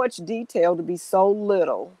so much detail to be so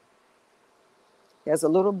little. He has a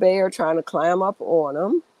little bear trying to climb up on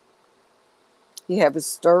him. He has his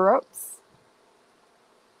stirrups,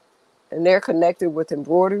 and they're connected with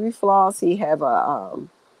embroidery floss. He have a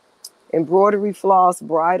embroidery floss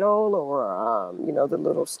bridle, or you know, the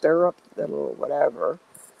little stirrup, the little whatever.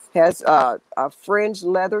 Has a fringed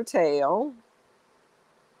leather tail.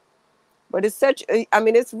 But it's such, I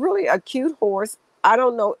mean, it's really a cute horse. I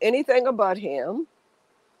don't know anything about him,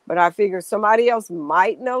 but I figure somebody else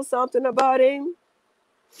might know something about him.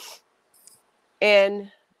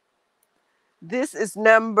 And this is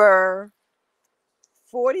number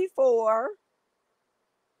 44.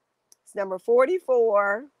 It's number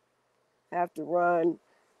 44. Have to run.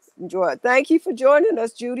 Enjoy it. Thank you for joining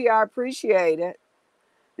us, Judy. I appreciate it.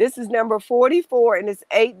 This is number 44, and it's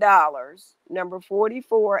 $8. Number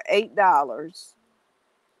 44, $8.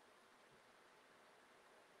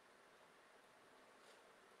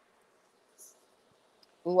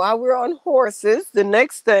 While we're on horses, the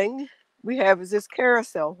next thing we have is this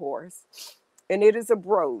carousel horse, and it is a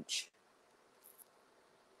brooch.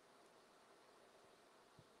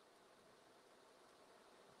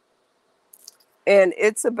 And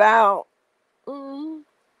it's about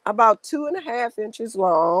 2.5 inches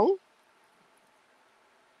long.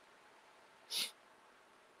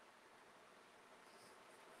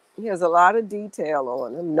 He has a lot of detail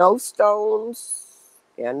on him. No stones.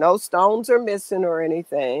 Yeah, no stones are missing or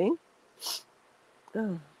anything.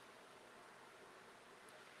 And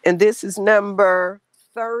this is number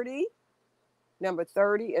 30. Number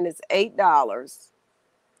 30, and it's $8.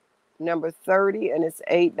 Number 30, and it's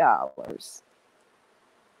 $8.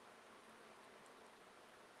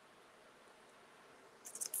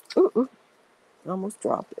 Ooh, almost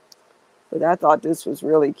dropped it. But I thought this was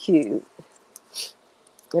really cute.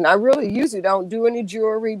 And I really usually don't do any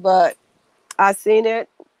jewelry, but I seen it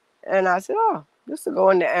and I said, oh, this will go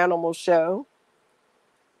in the animal show.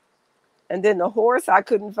 And then the horse I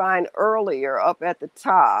couldn't find earlier up at the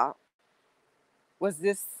top was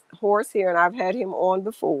this horse here, and I've had him on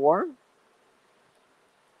before.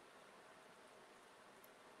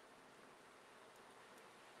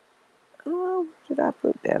 Oh, did I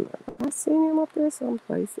put that? I seen him up there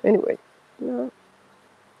someplace. Anyway, no.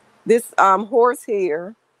 This horse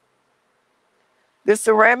here, this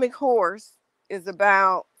ceramic horse, is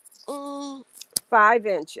about 5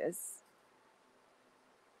 inches.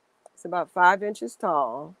 It's about 5 inches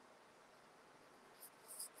tall.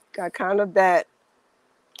 Got kind of that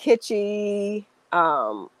kitschy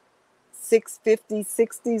 650s,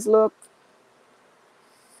 60s look.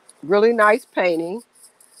 Really nice painting.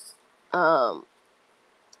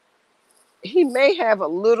 He may have a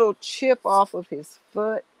little chip off of his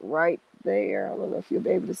foot right there. I don't know if you'll be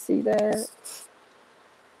able to see that.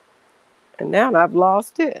 And now I've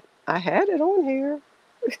lost it. I had it on here.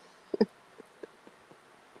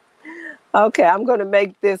 Okay, I'm going to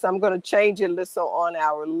make this. I'm going to change it so on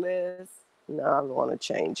our list. No, I don't want to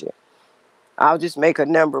change it. I'll just make a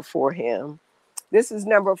number for him. This is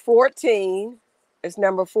number 14. It's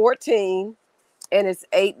number 14, and it's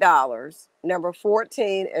 $8. Number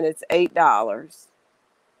 14, and it's $8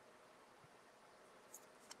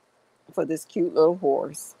 for this cute little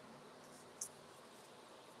horse.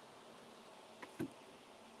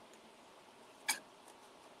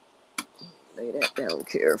 Lay that down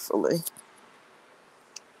carefully.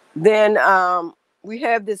 Then we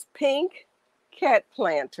have this pink cat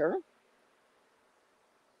planter.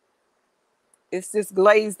 It's just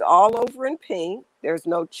glazed all over in pink. There's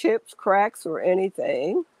no chips, cracks, or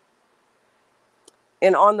anything.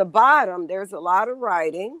 And on the bottom, there's a lot of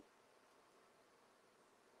writing.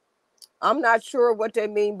 I'm not sure what they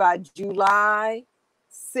mean by July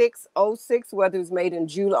 606, whether it's made in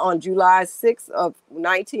on July 6th of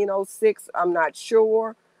 1906. I'm not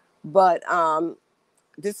sure. But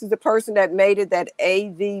this is the person that made it, that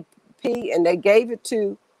AVP, and they gave it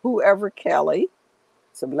to whoever Kelly.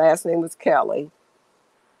 So last name was Kelly.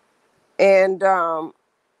 And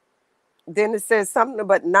then it says something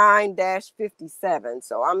about 9-57.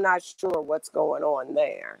 So I'm not sure what's going on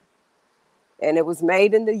there. And it was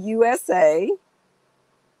made in the USA.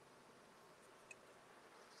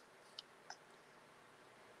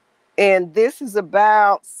 And this is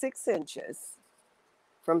about 6 inches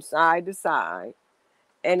from side to side.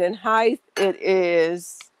 And in height, it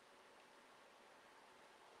is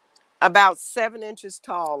about 7 inches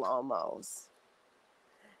tall almost.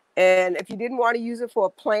 And if you didn't want to use it for a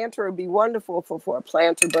planter, it'd be wonderful for a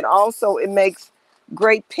planter, but also it makes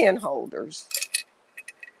great pen holders.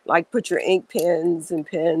 Like put your ink pens and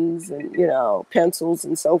you know, pencils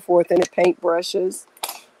and so forth in it, paintbrushes.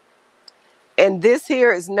 And this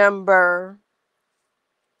here is number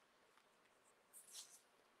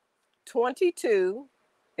 22.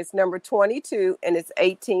 It's number 22 and it's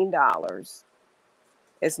 $18.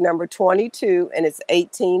 It's number 22 and it's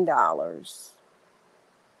 $18.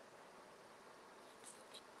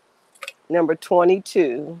 Number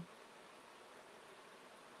 22,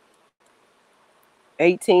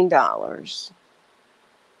 $18.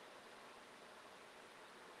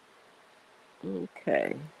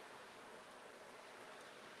 Okay.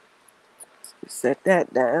 Set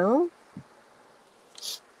that down.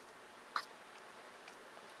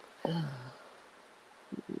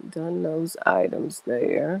 Done those items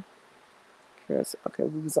there. Okay,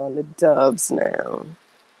 we was on the doves now.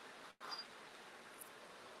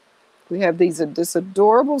 We have this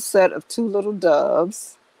adorable set of 2 little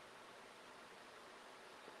doves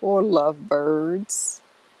or lovebirds.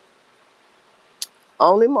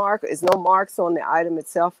 Only mark is no marks on the item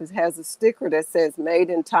itself. It has a sticker that says made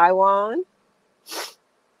in Taiwan.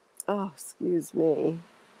 Oh, excuse me.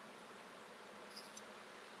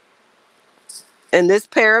 And this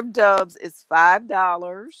pair of doves is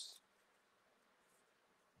 $5.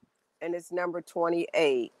 And it's number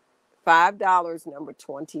 28. $5, number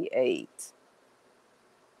 28.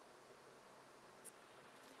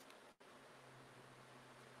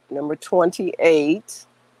 Number 28.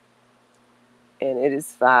 And it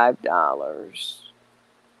is $5.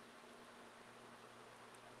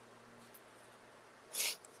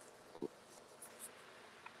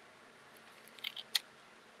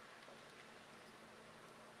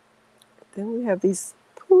 Then we have these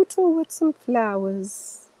poodle with some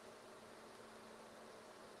flowers.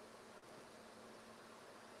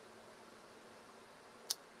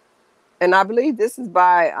 And I believe this is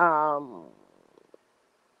by,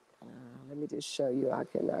 let me just show you. I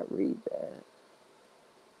cannot read that.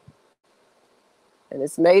 And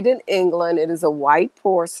it's made in England. It is a white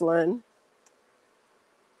porcelain.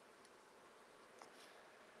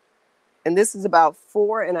 And this is about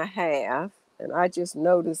 4.5. And I just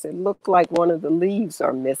noticed it looked like one of the leaves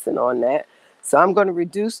are missing on that. So I'm going to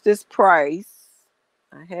reduce this price.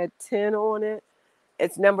 I had 10 on it.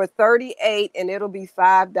 It's number 38 and it'll be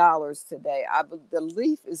 $5 today. The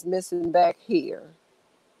leaf is missing back here.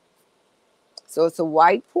 So it's a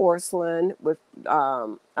white porcelain with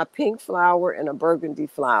a pink flower and a burgundy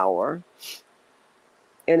flower.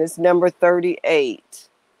 And it's number 38.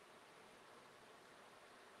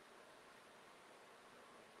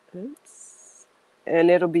 Oops. And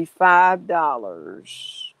it'll be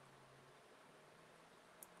 $5.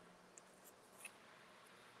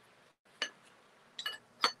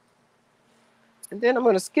 And then I'm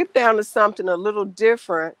going to skip down to something a little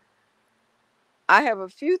different. I have a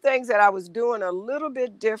few things that I was doing a little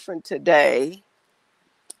bit different today.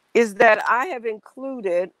 Is that I have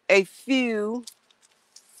included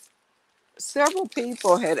several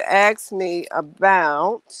people had asked me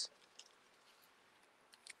about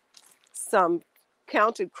some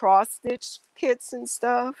counted cross stitch kits and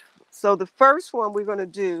stuff. So the first one we're going to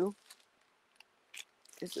do,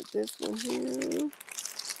 is it this one here?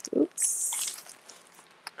 Oops.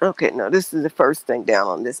 Okay, no, this is the first thing down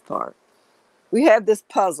on this part. We have this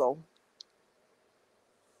puzzle.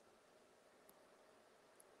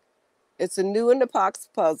 It's a new in the box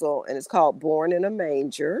puzzle and it's called Born in a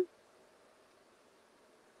Manger.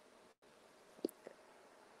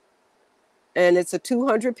 And it's a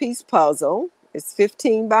 200-piece puzzle. It's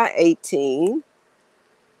 15 by 18.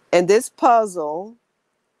 And this puzzle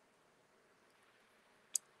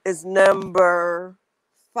is number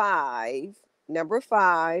 5, and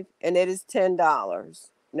it is $10.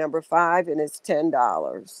 Number 5, and it's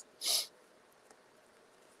 $10.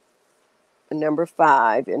 Number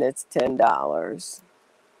 5, and it's $10.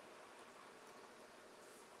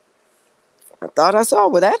 I thought I saw,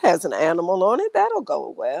 well, that has an animal on it. That'll go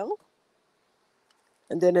well.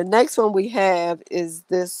 And then the next one we have is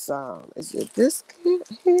this, is it this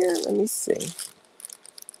here? Let me see.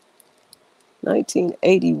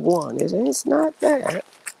 1981. It's not that.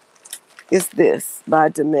 It's this by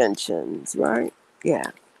Dimensions, right?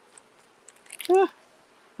 Yeah. Ah,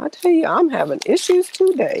 I tell you, I'm having issues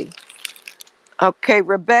today. Okay,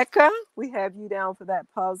 Rebecca, we have you down for that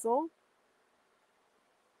puzzle.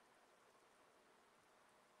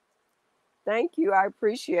 Thank you. I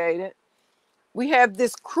appreciate it. We have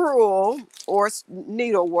this crewel or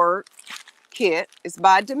needlework kit. It's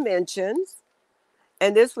by Dimensions.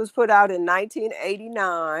 And this was put out in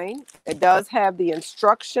 1989. It does have the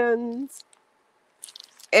instructions.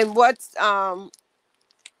 And what's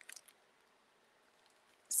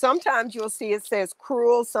sometimes you'll see it says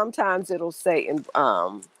crewel, sometimes it'll say in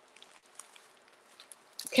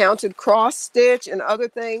counted cross stitch and other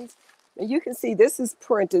things. And you can see this is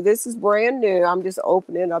printed. This is brand new. I'm just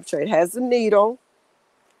opening it up so it has the needle.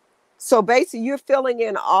 So basically you're filling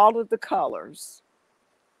in all of the colors.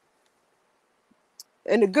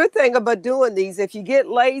 And the good thing about doing these, if you get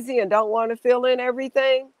lazy and don't want to fill in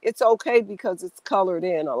everything, it's okay because it's colored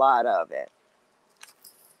in a lot of it.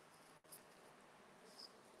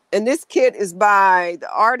 And this kit is by,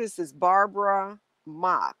 the artist is Barbara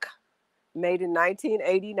Mock, made in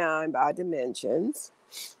 1989 by Dimensions.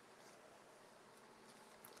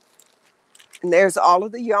 And there's all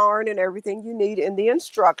of the yarn and everything you need in the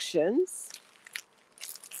instructions.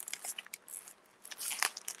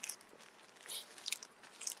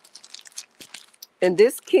 And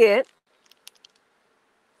this kit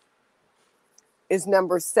is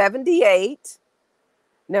number 78.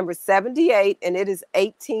 Number 78, and it is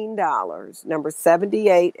 $18. Number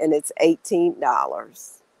 78, and it's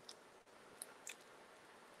 $18.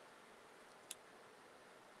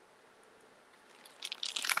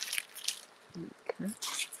 Okay.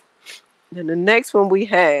 And the next one we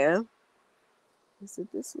have, is it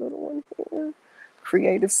this little one here?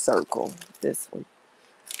 Creative Circle, this one.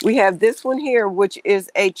 We have this one here, which is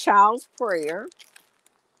a child's prayer.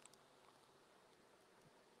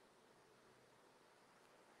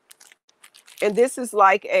 And this is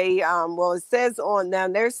like a, well, it says on, now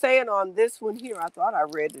they're saying on this one here, I thought I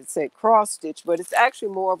read it said cross stitch, but it's actually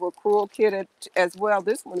more of a crewel kit as well.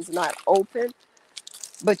 This one is not open,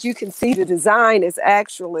 but you can see the design is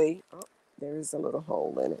actually, oh, there is a little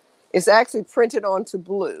hole in it. It's actually printed onto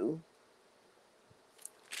blue.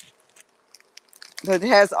 But it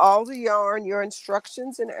has all the yarn, your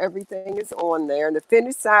instructions and everything is on there. And the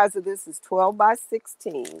finished size of this is 12 by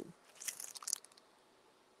 16.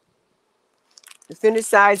 The finished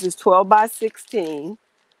size is 12 by 16.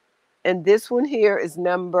 And this one here is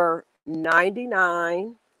number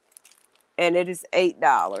 99. And it is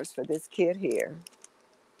 $8 for this kit here.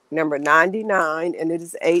 Number 99, and it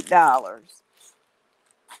is $8.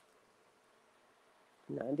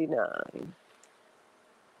 99.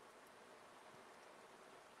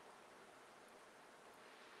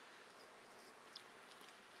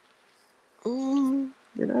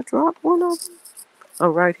 Did I drop one of them? Oh,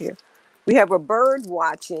 right here. We have a bird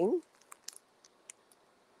watching.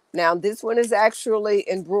 Now, this one is actually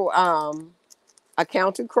in a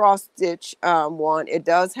counted cross stitch one. It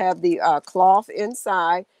does have the cloth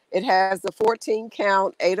inside. It has the 14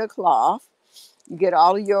 count Aida cloth. You get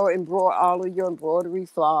all of your embroidery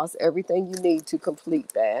floss, everything you need to complete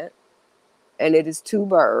that. And it is 2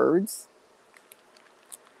 birds.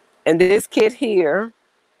 And this kit here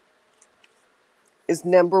is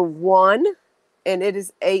number 1, and it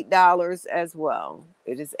is $8 as well.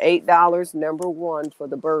 It is $8, number 1 for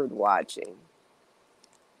the bird watching.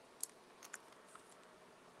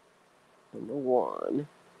 Number 1.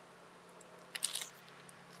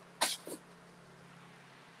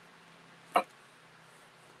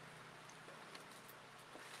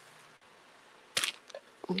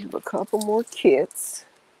 We have a couple more kits.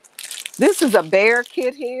 This is a bear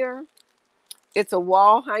kit here. It's a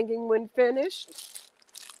wall hanging when finished.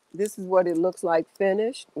 This is what it looks like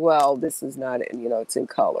finished. Well, this is not, it's in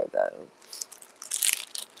color though.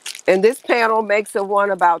 And this panel makes a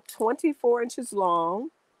one about 24 inches long.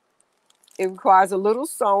 It requires a little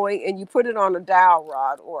sewing, and you put it on a dowel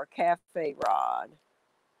rod or a cafe rod.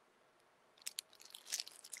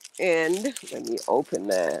 And let me open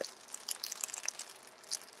that.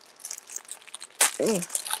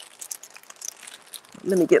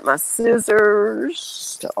 Let me get my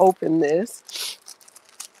scissors to open this.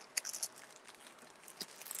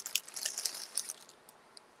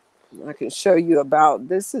 I can show you about,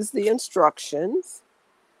 this is the instructions.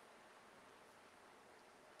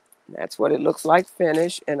 That's what it looks like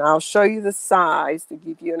finished. And I'll show you the size to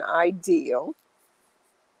give you an idea.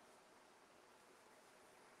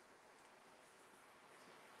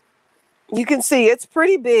 You can see it's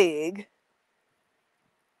pretty big.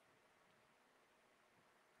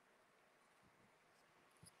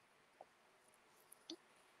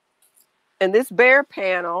 And this bear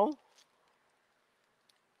panel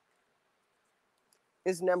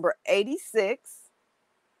is number 86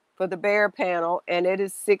 for the bear panel, and it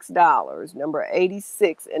is $6. Number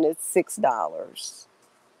 86, and it's $6.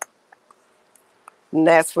 And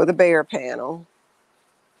that's for the bear panel.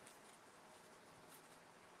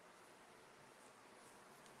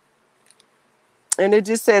 And it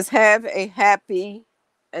just says, have a happy,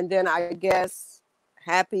 and then I guess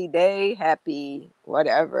happy day, happy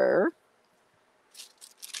whatever.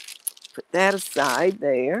 Put that aside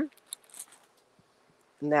there.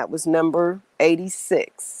 And that was number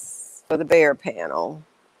 86 for the bear panel.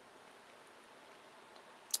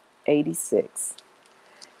 86.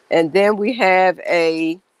 And then we have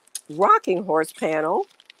a rocking horse panel.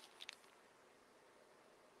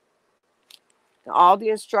 All the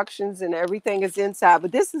instructions and everything is inside,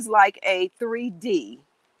 but this is like a 3D.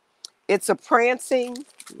 It's a prancing.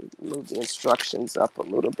 Let me move the instructions up a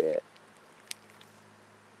little bit.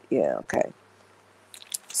 Yeah, okay.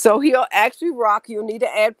 So he'll actually rock. You'll need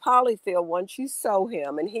to add polyfill once you sew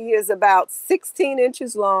him. And he is about 16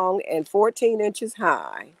 inches long and 14 inches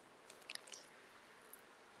high.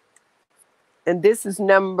 And this is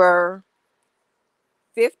number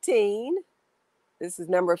 15. This is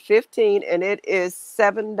number 15, and it is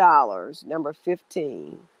 $7. Number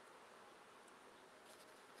 15.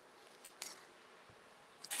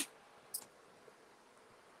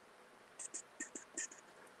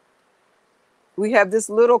 We have this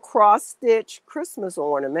little cross-stitch Christmas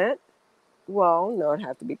ornament. Well, no, it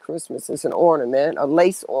have to be Christmas. It's an ornament, a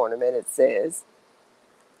lace ornament, it says.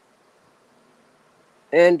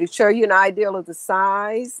 And to show you an idea of the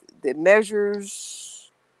size, it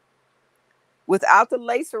measures, without the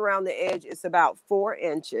lace around the edge, it's about 4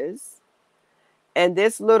 inches. And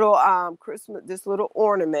this little this little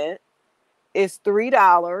ornament is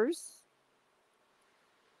 $3.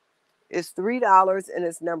 It's $3, and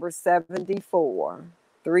it's number 74.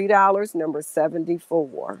 $3, number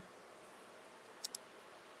 74.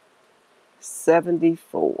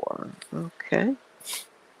 74. Okay.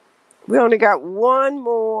 We only got one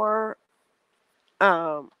more.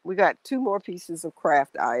 We got 2 more pieces of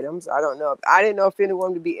craft items. I didn't know if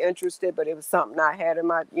anyone would be interested, but it was something I had in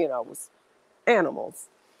my, was animals.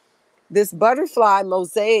 This butterfly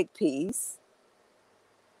mosaic piece,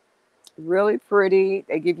 really pretty.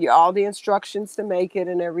 They give you all the instructions to make it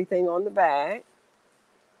and everything on the back.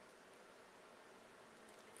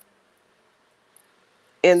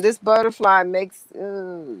 And this butterfly makes,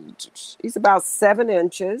 he's about 7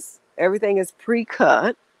 inches. Everything is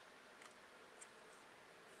pre-cut.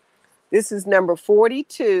 This is number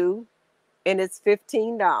 42, and it's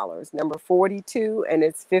 $15. Number 42, and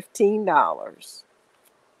it's $15.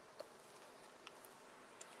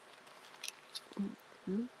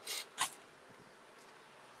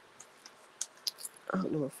 Oh,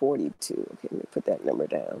 number 42. Okay, let me put that number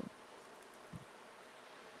down.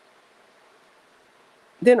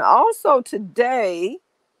 Then also today,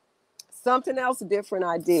 something else different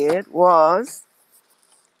I did was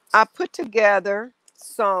I put together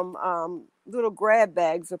some little grab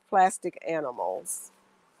bags of plastic animals.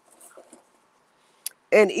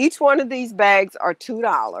 And each one of these bags are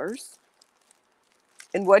 $2.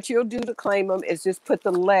 And what you'll do to claim them is just put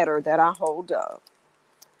the letter that I hold up.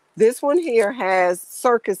 This one here has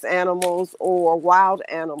circus animals or wild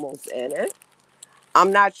animals in it.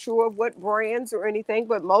 I'm not sure what brands or anything,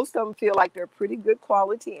 but most of them feel like they're pretty good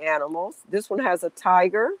quality animals. This one has a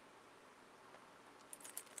tiger,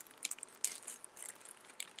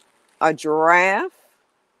 a giraffe,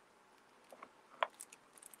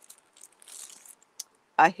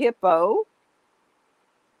 a hippo.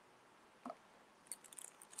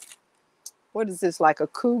 What is this, like a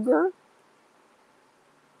cougar?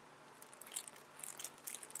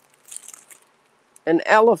 An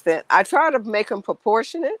elephant. I try to make them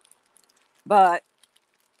proportionate, and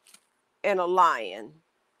a lion.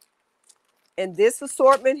 And this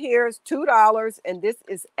assortment here is $2, and this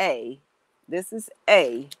is A. This is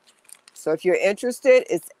A. So if you're interested,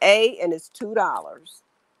 it's A, and it's $2.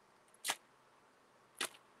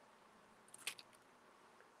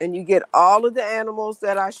 And you get all of the animals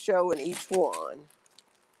that I show in each one.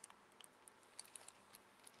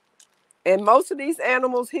 And most of these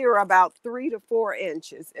animals here are about 3 to 4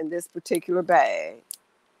 inches in this particular bag.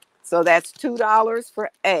 So that's $2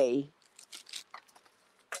 for A.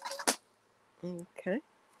 Okay.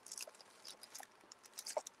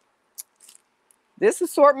 This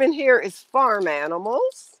assortment here is farm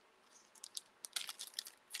animals.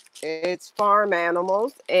 It's farm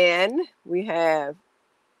animals, and we have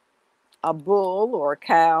a bull or a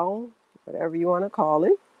cow, whatever you want to call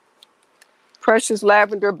it. Precious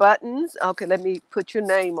lavender buttons. Okay, let me put your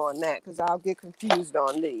name on that because I'll get confused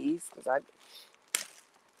on these.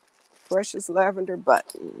 Precious lavender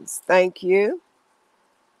buttons. Thank you.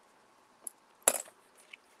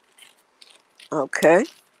 Okay.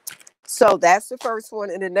 So that's the first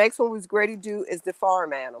one. And the next one was Grady do is the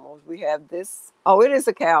farm animals. We have this. Oh, it is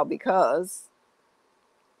a cow because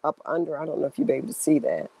up under, I don't know if you'll be able to see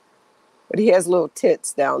that. But he has little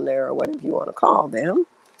tits down there or whatever you want to call them.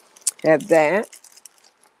 Have that.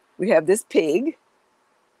 We have this pig.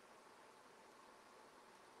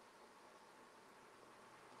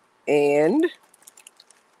 And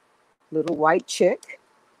little white chick.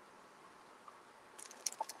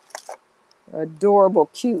 Adorable,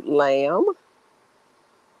 cute lamb.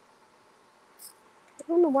 I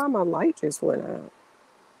don't know why my light just went out.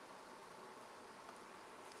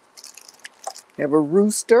 Have a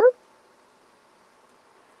rooster.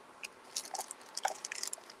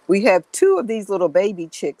 We have two of these little baby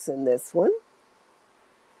chicks in this one.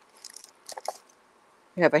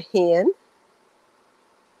 We have a hen.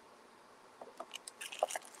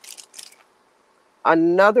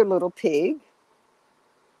 Another little pig.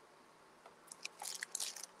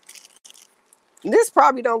 And this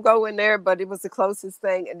probably don't go in there, but it was the closest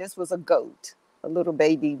thing. And this was a goat, a little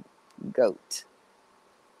baby goat.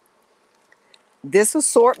 This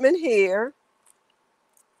assortment here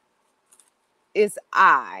is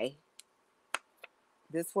I.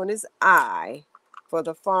 This one is I for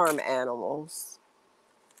the farm animals.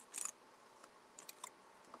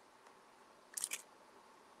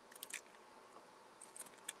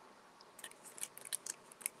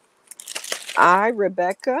 I,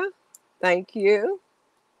 Rebecca. Thank you.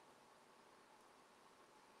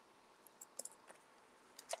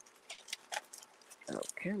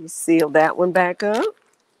 Okay, we seal that one back up.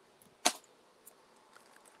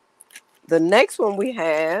 The next one we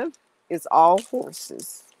have is all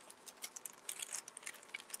horses.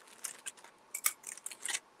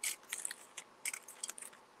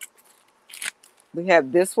 We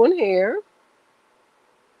have this one here.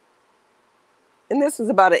 And this is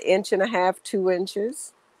about 1.5 inches, 2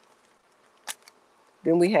 inches.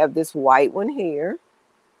 Then we have this white one here.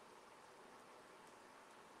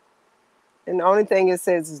 And the only thing it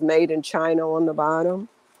says is made in China on the bottom.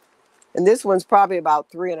 And this one's probably about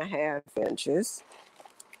 3.5 inches.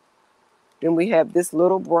 Then we have this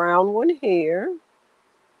little brown one here.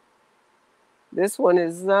 This one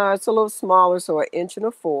is, it's a little smaller, so 1.25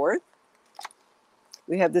 inches.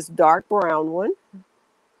 We have this dark brown one.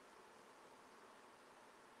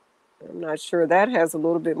 I'm not sure. That has a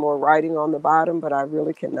little bit more writing on the bottom, but I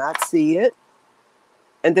really cannot see it.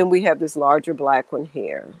 And then we have this larger black one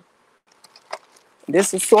here.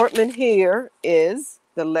 This assortment here is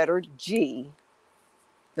the letter G.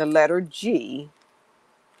 The letter G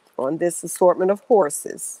on this assortment of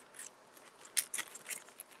horses.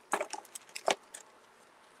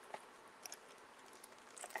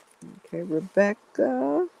 Okay,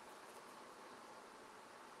 Rebecca.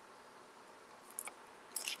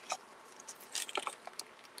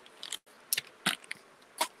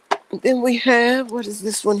 Then we have, what is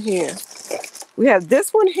this one here? We have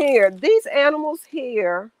this one here. These animals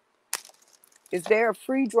here, is there a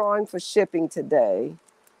free drawing for shipping today?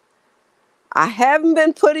 I haven't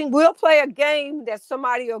been we'll play a game that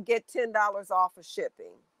somebody will get $10 off of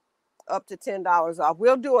shipping. Up to $10 off.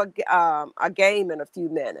 We'll do a game in a few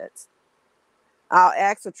minutes. I'll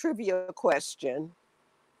ask a trivia question.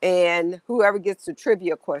 And whoever gets the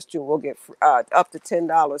trivia question will get up to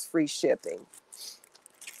 $10 free shipping.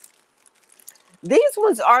 These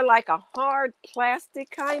ones are like a hard plastic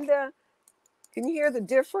kind of. Can you hear the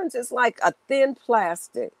difference? It's like a thin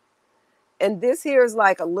plastic. And this here is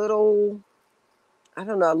like a little, I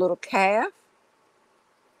don't know, a little calf.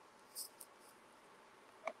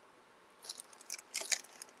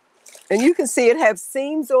 And you can see it has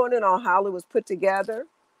seams on it on how it was put together.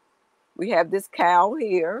 We have this cow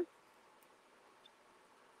here.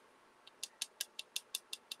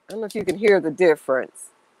 I don't know if you can hear the difference.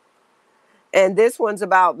 And this one's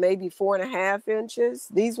about maybe 4.5 inches.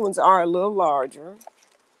 These ones are a little larger.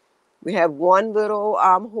 We have one little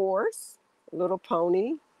horse, a little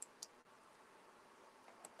pony.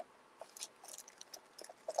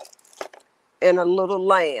 And a little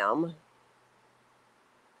lamb.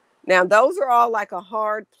 Now, those are all like a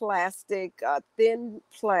hard plastic, thin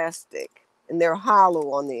plastic, and they're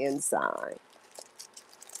hollow on the inside.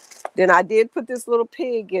 Then I did put this little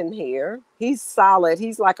pig in here. He's solid.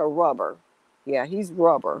 He's like a rubber. Yeah, he's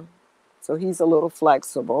rubber. So he's a little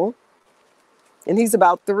flexible. And he's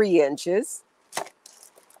about 3 inches.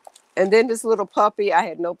 And then this little puppy, I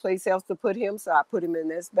had no place else to put him, so I put him in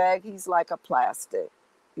this bag. He's like a plastic.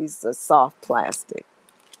 He's a soft plastic.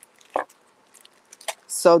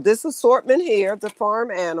 So this assortment here, the farm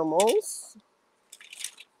animals,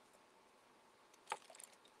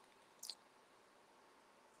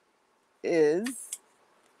 is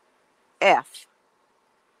F.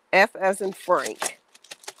 F as in Frank.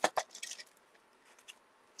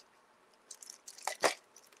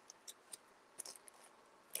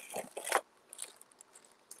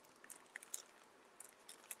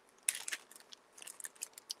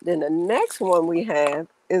 Then the next one we have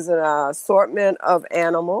is an assortment of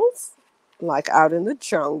animals, like out in the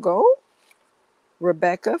jungle.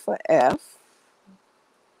 Rebecca for F.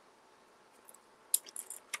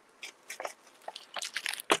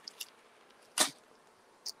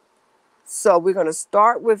 So we're going to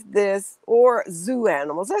start with this, or zoo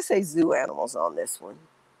animals. I say zoo animals on this one.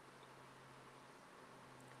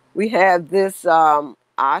 We have this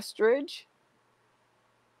ostrich.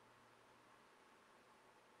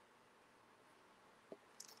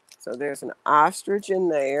 So there's an ostrich in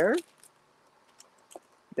there.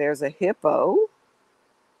 There's a hippo.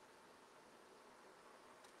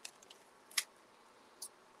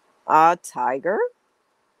 A tiger.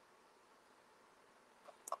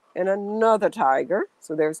 And another tiger.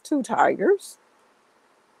 So there's two tigers.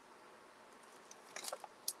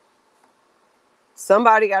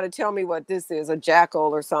 Somebody got to tell me what this is, a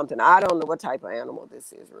jackal or something. I don't know what type of animal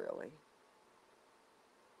this is really.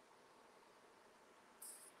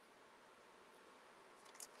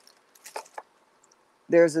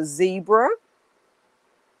 There's a zebra,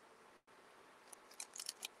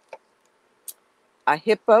 a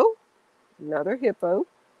hippo, another hippo,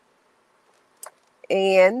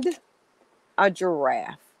 and a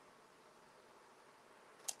giraffe.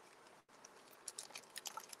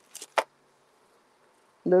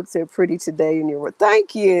 Looks so pretty today in your world.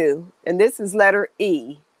 Thank you. And this is letter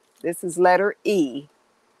E. This is letter E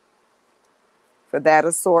for that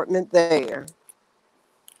assortment there.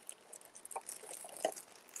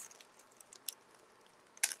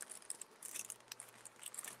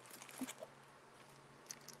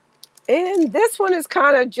 And this one is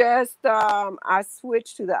kind of just, I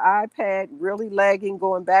switched to the iPad, really lagging,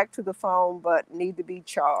 going back to the phone, but need to be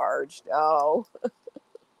charged. Oh.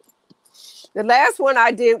 The last one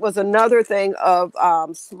I did was another thing of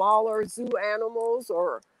smaller zoo animals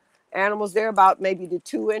or animals. They're about maybe the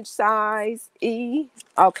 2-inch size. E.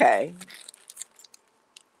 Okay.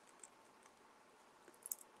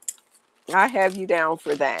 I have you down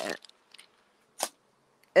for that.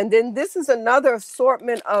 And then this is another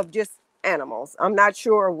assortment of just animals. I'm not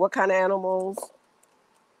sure what kind of animals.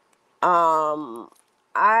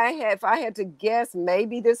 If I had to guess,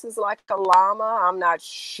 maybe this is like a llama. I'm not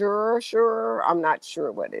sure. I'm not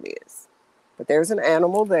sure what it is. But there's an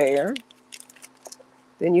animal there.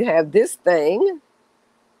 Then you have this thing.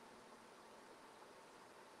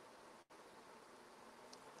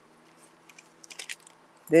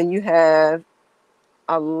 Then you have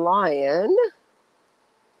a lion.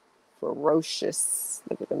 Ferocious.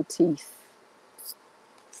 Look at them teeth.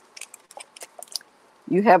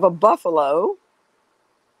 You have a buffalo.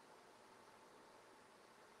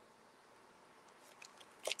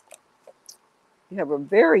 You have a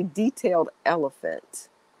very detailed elephant.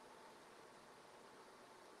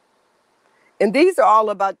 And these are all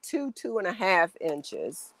about 2.5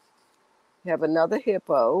 inches. You have another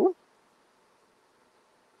hippo.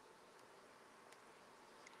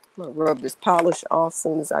 I'm going to rub this polish off as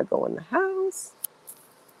soon as I go in the house.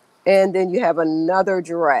 And then you have another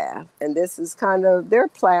giraffe. And this is kind of, they're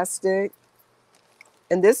plastic.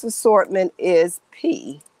 And this assortment is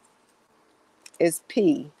P. Is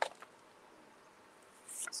P.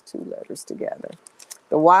 It's 2 letters together.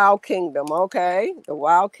 The Wild Kingdom, okay. The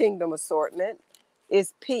Wild Kingdom assortment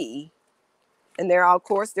is P. And they're, of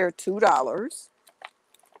course, they're $2.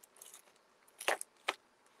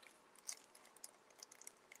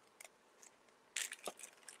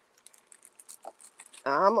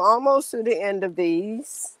 I'm almost to the end of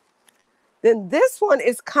these. Then this one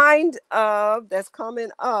is kind of, that's coming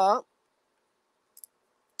up.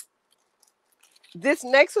 This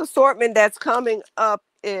next assortment that's coming up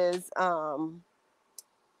is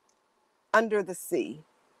under the sea.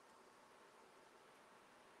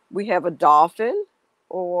 We have a dolphin,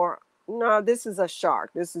 or no, this is a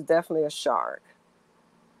shark. This is definitely a shark.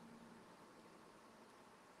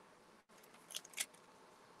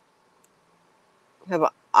 We have an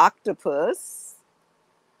octopus,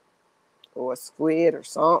 or a squid, or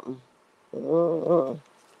something.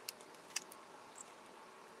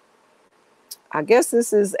 I guess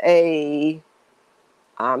this is a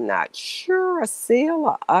I'm not sure, a seal,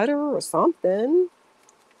 a udder, or something.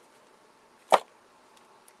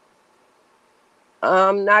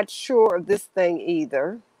 I'm not sure of this thing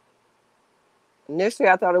either. Initially,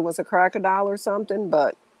 I thought it was a crocodile or something,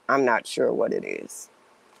 but I'm not sure what it is.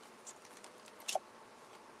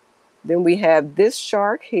 Then we have this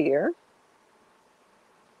shark here.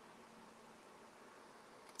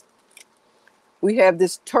 We have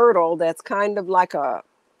this turtle that's kind of like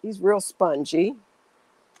he's real spongy.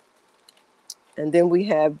 And then we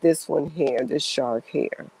have this one here, this shark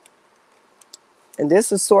here. And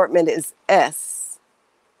this assortment is S,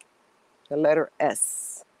 the letter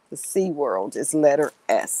S. The Sea World is letter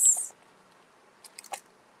S.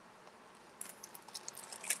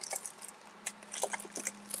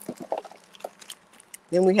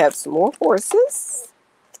 Then we have some more horses.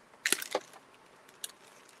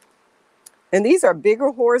 And these are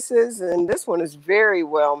bigger horses, and this one is very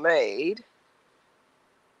well made.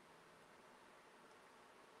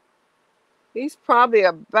 He's probably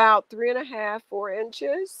about 3.5, 4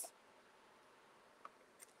 inches.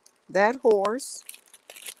 That horse.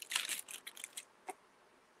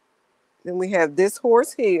 Then we have this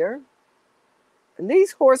horse here. And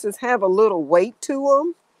these horses have a little weight to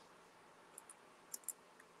them.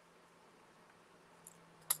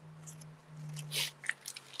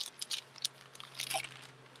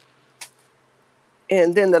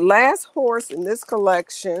 And then the last horse in this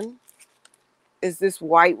collection is this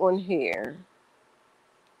white one here.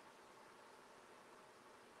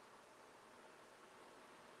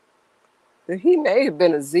 He may have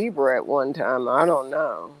been a zebra at one time. I don't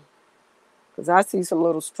know. Because I see some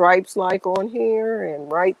little stripes like on here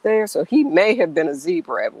and right there. So he may have been a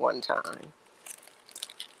zebra at one time.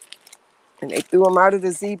 And they threw him out of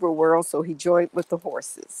the zebra world, so he joined with the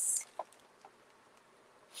horses.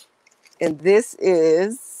 And this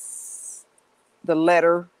is the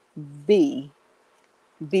letter B.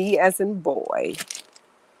 B as in boy.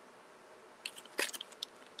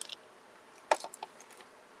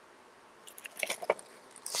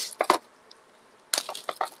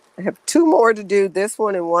 I have 2 more to do, this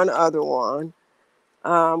one and one other one.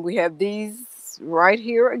 We have these right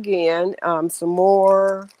here again. Some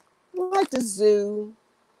more like the zoo.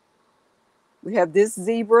 We have this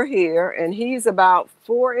zebra here, and he's about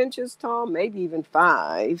 4 inches tall, maybe even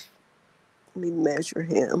 5. Let me measure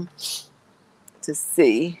him to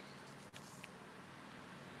see.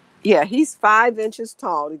 Yeah, he's 5 inches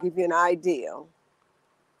tall, to give you an idea.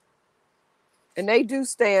 And they do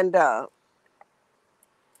stand up.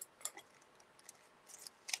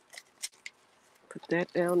 Put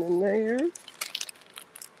that down in there.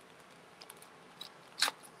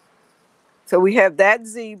 So we have that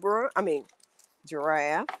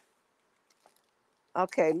giraffe.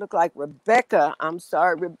 Okay, look like Rebecca. I'm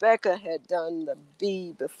sorry, Rebecca had done the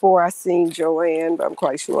B before I seen Joanne, but I'm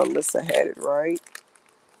quite sure Alyssa had it right.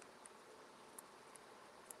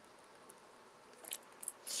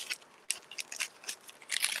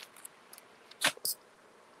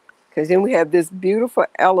 Because then we have this beautiful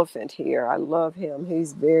elephant here. I love him.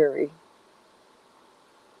 He's very...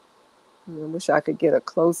 I wish I could get a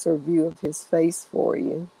closer view of his face for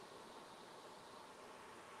you.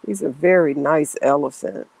 He's a very nice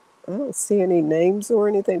elephant. I don't see any names or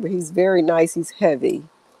anything, but he's very nice. He's heavy.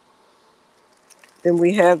 Then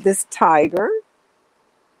we have this tiger.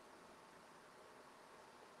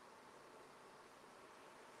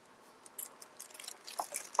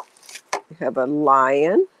 We have a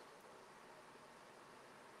lion.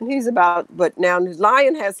 And he's but now the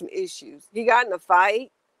lion has some issues. He got in a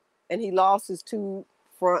fight and he lost his 2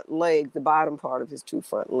 front legs, the bottom part of his 2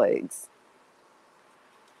 front legs.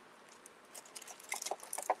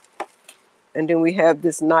 And then we have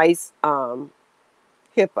this nice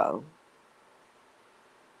hippo.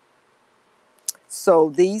 So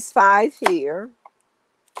these 5 here,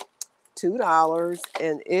 $2,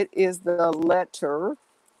 and it is the letter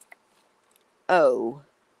O.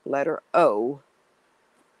 Letter O.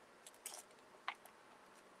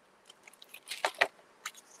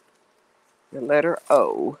 The letter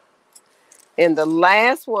O. And the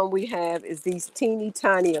last one we have is these teeny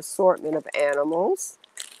tiny assortment of animals.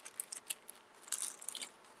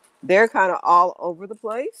 They're kind of all over the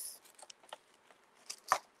place.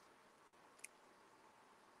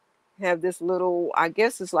 Have this little, I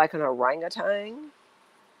guess it's like an orangutan.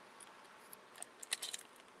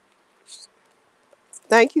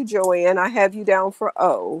 Thank you, Joanne. I have you down for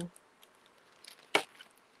O.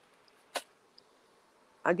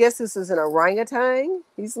 I guess this is an orangutan.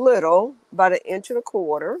 He's little, about 1.25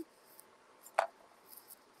 inches.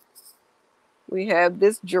 We have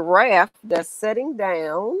this giraffe that's sitting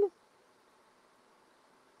down.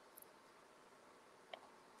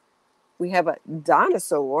 We have a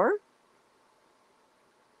dinosaur.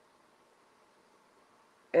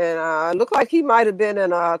 And it looked like he might have been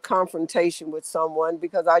in a confrontation with someone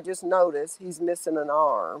because I just noticed he's missing an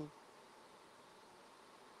arm.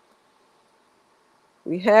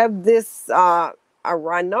 We have this, a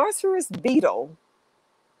rhinoceros beetle.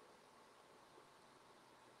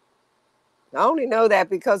 I only know that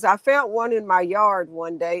because I found one in my yard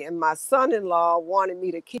one day and my son-in-law wanted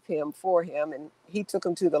me to keep him for him. And he took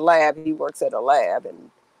him to the lab. He works at a lab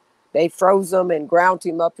and they froze him and ground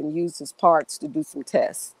him up and used his parts to do some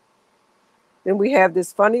tests. Then we have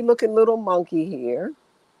this funny looking little monkey here.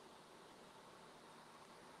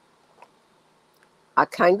 A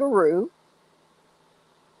kangaroo.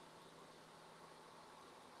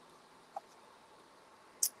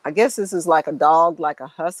 I guess this is like a dog, like a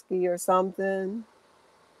husky or something.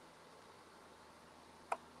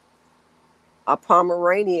 A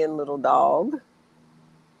Pomeranian little dog.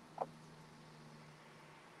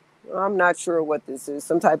 I'm not sure what this is,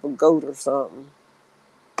 some type of goat or something.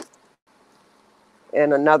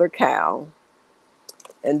 And another cow.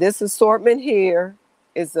 And this assortment here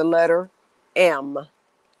is the letter M.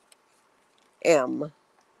 M.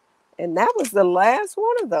 And that was the last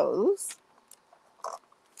one of those.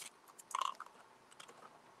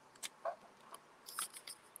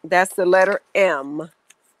 That's the letter M.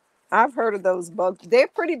 I've heard of those bugs. They're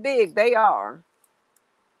pretty big. They are.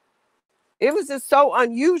 It was just so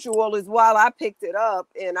unusual is why I picked it up.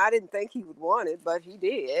 And I didn't think he would want it, but he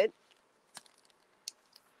did.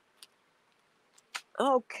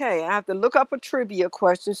 Okay, I have to look up a trivia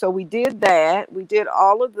question. So we did that. We did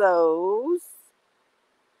all of those.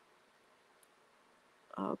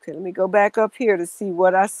 Okay, let me go back up here to see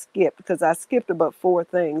what I skipped because I skipped about 4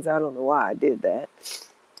 things. I don't know why I did that.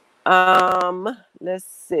 Let's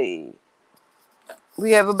see.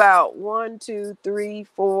 We have about 1, 2, 3,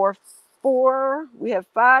 4, 4. We have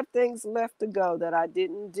 5 things left to go that I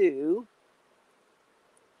didn't do.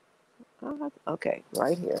 Okay,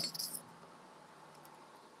 right here.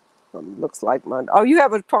 Looks like mine. Oh, you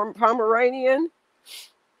have a Pomeranian?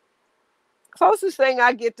 Closest thing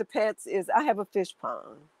I get to pets is I have a fish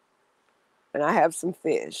pond. And I have some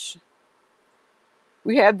fish.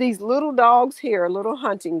 We have these little dogs here, little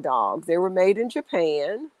hunting dogs. They were made in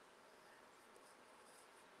Japan.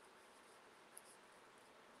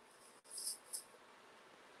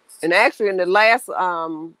 And actually, in the last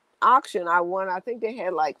auction I won, I think they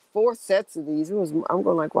had like 4 sets of these. I'm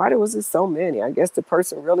going like, why was there so many? I guess the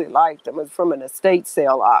person really liked them. It was from an estate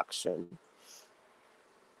sale auction.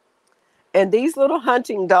 And these little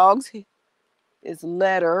hunting dogs is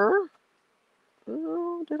letter.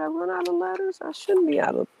 Oh, did I run out of letters? I shouldn't be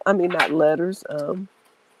out of, I mean, not letters.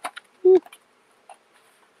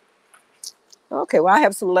 Okay, well, I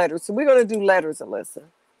have some letters. So we're going to do letters, Alyssa.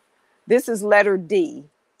 This is letter D.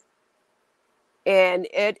 And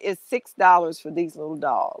it is $6 for these little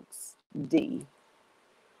dogs. D.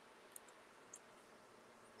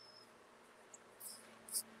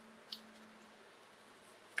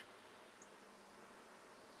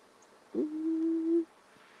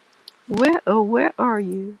 Where are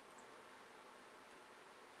you?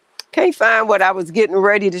 Can't find what I was getting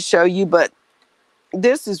ready to show you, but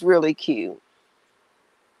this is really cute.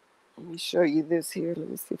 Let me show you this here. Let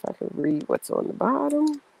me see if I can read what's on the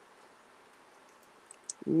bottom.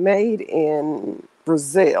 Made in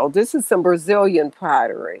Brazil. This is some Brazilian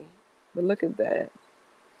pottery. But look at that.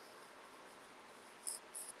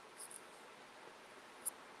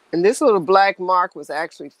 And this little black mark was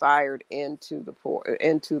actually fired into the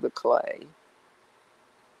clay.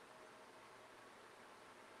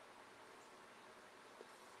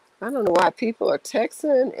 I don't know why people are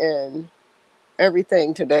texting and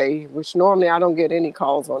everything today, which normally I don't get any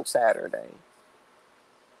calls on Saturday.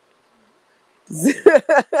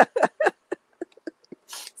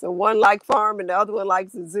 So one like farm and the other one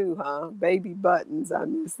likes the zoo, huh? Baby Buttons. I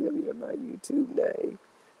miss them in my YouTube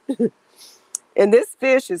name. And this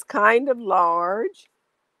fish is kind of large.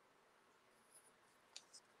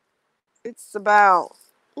 It's about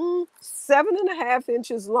 7.5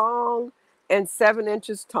 inches long and 7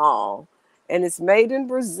 inches tall. And it's made in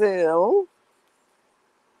Brazil.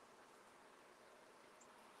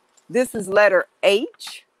 This is letter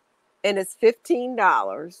H, and it's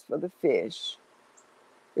 $15 for the fish.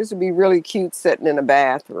 This would be really cute sitting in a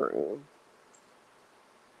bathroom.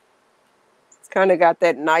 It's kind of got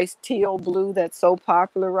that nice teal blue that's so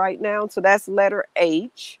popular right now. So that's letter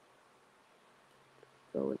H.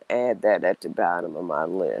 Go and add that at the bottom of my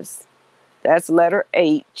list. That's letter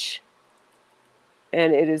H.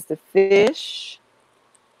 And it is the fish.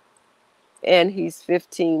 And he's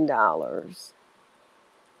 $15.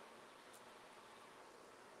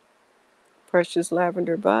 Precious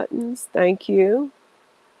lavender buttons. Thank you.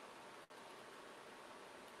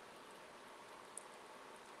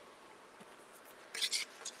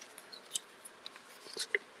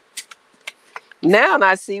 Now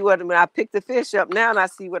I see what, when I picked the fish up, now I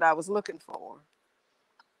see what I was looking for.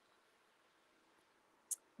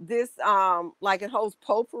 This, like it holds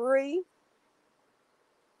potpourri.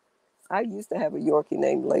 I used to have a Yorkie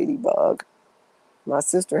named Ladybug. My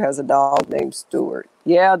sister has a dog named Stuart.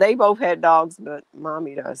 Yeah, they both had dogs, but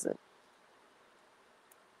mommy doesn't.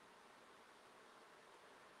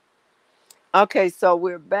 Okay, so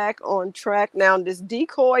we're back on track now. This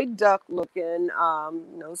decoy duck looking,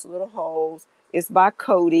 those little holes. It's by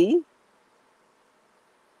Cody.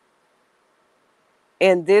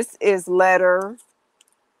 And this is letter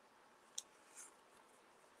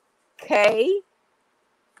K.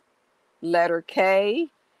 Letter K.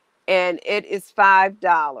 And it is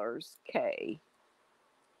 $5. K.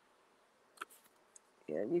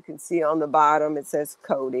 And you can see on the bottom it says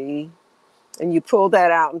Cody. And you pull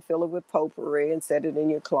that out and fill it with potpourri and set it in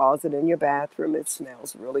your closet in your bathroom. It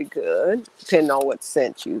smells really good, depending on what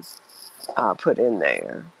scent you put in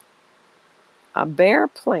there. A bear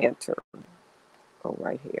planter. Oh,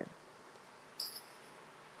 right here.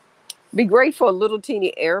 Be great for a little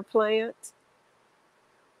teeny air plant.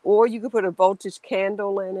 Or you could put a voltage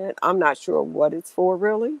candle in it. I'm not sure what it's for,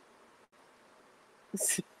 really.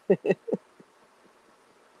 It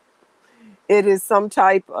is some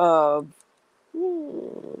type of,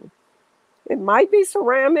 it might be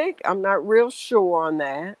ceramic. I'm not real sure on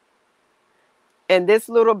that. And this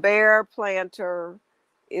little bear planter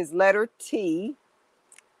is letter T,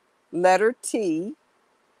 and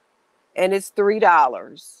it's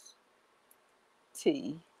 $3.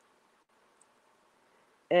 T.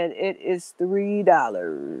 And it is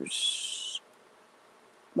 $3.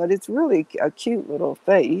 But it's really a cute little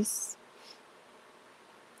face.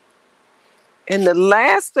 And the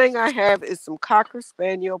last thing I have is some Cocker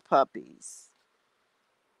Spaniel puppies.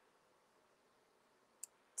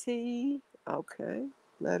 T. Okay.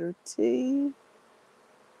 Letter T.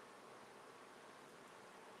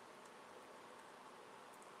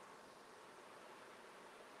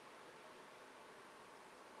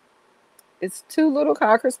 It's two little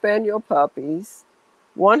Cocker Spaniel puppies.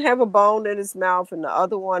 One have a bone in his mouth and the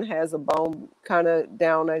other one has a bone kind of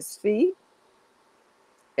down his feet.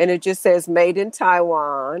 And it just says made in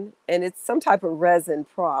Taiwan. And it's some type of resin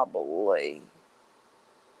probably.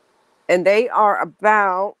 And they are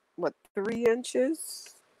about, 3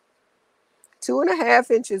 inches?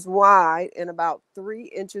 2.5 inches wide and about 3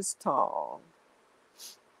 inches tall.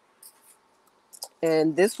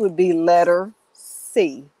 And this would be letter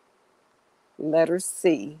C. Letter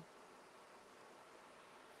C.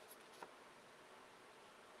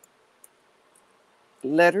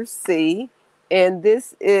 Letter C. And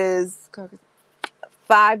this is $5.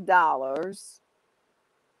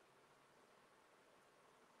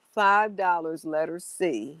 $5, letter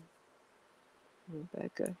C.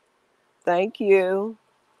 Rebecca. Thank you.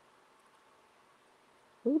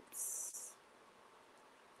 Oops.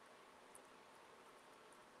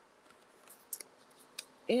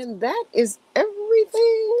 And that is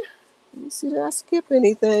everything. Let me see, did I skip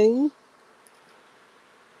anything?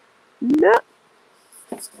 No,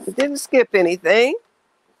 it didn't skip anything.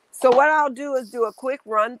 So what I'll do is do a quick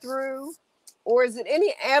run through. Or is it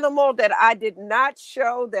any animal that I did not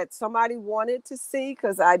show that somebody wanted to see?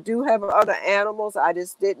 Because I do have other animals. I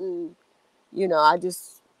just didn't, I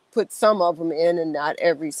just put some of them in and not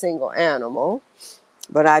every single animal.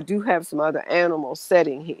 But I do have some other animals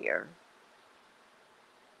sitting here.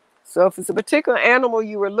 So if it's a particular animal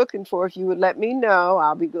you were looking for, if you would let me know,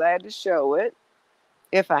 I'll be glad to show it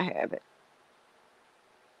if I have it.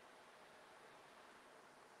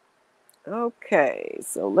 Okay,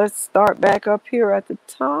 so let's start back up here at the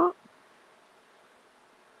top.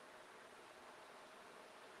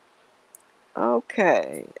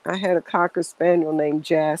 Okay, I had a Cocker Spaniel named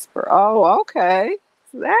Jasper. Oh, okay,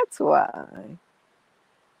 that's why.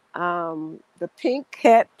 The pink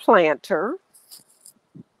cat planter.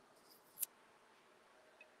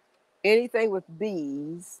 Anything with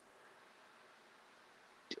bees.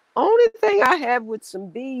 Only thing I have with some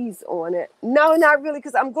bees on it. No, not really,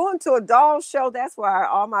 because I'm going to a doll show. That's why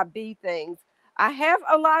all my bee things. I have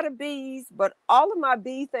a lot of bees, but all of my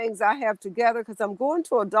bee things I have together because I'm going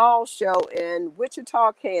to a doll show in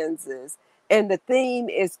Wichita, Kansas, and the theme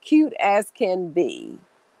is cute as can be.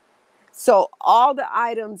 So all the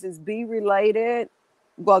items is bee related.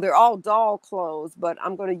 Well, they're all doll clothes, but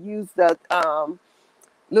I'm going to use the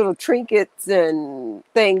little trinkets and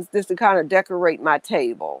things just to kind of decorate my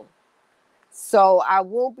table. So I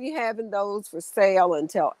won't be having those for sale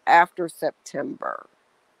until after September.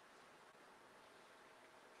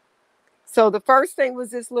 So the first thing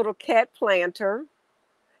was this little cat planter,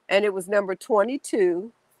 and it was number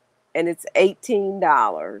 22, and it's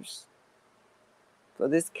 $18 for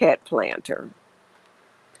this cat planter.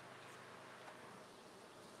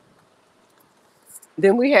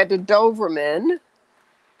 Then we had the Doberman.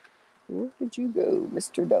 Where did you go,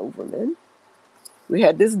 Mr. Doberman? We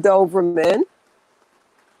had this Doberman.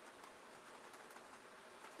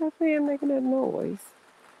 That fan making that noise.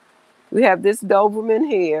 We have this Doberman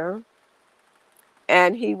here,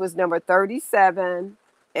 and he was number 37,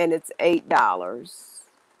 and it's $8.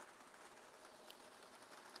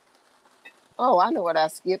 Oh, I know what I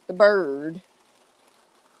skipped, the bird.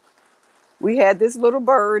 We had this little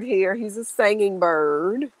bird here. He's a singing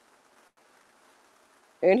bird,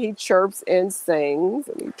 and he chirps and sings.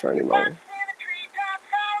 Let me turn him on.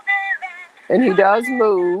 And he does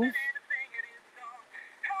move.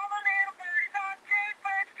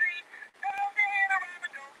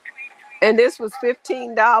 And this was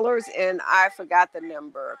 $15, and I forgot the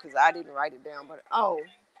number because I didn't write it down. But oh,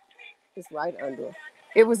 it's right under it.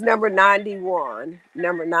 It was number 91.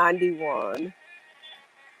 Number 91.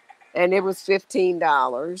 And it was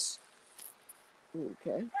 $15.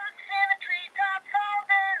 Okay.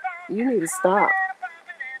 You need to stop.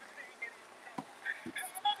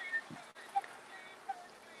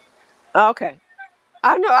 Okay.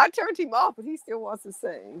 I know I turned him off, but he still wants to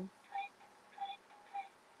sing.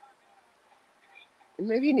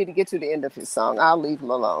 Maybe you need to get to the end of his song. I'll leave him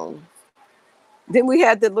alone. Then we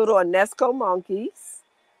had the little Anesco monkeys.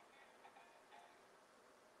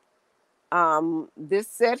 This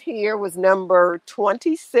set here was number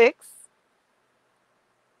 26,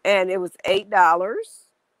 and it was $8.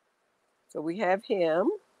 So we have him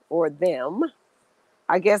or them.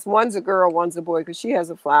 I guess one's a girl, one's a boy, because she has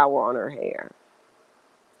a flower on her hair.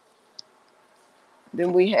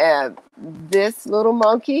 Then we have this little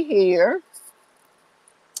monkey here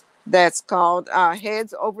that's called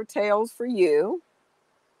Heads Over Tails for You.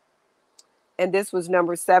 And this was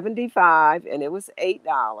number 75, and it was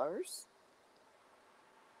 $8.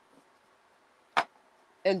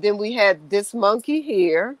 And then we had this monkey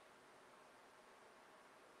here.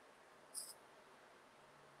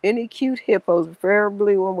 Any cute hippos,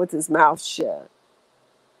 preferably one with his mouth shut?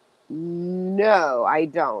 No, I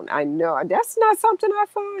don't. I know that's not something I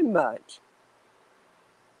find much.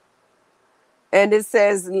 And it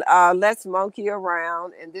says, let's monkey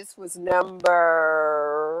around. And this was number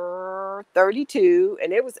 32,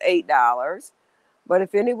 and it was $8. But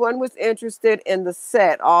if anyone was interested in the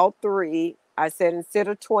set, all three, I said instead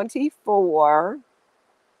of 24,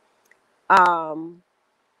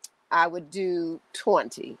 I would do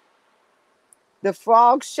 20. The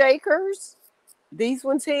frog shakers, these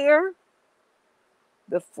ones here,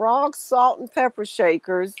 the frog salt and pepper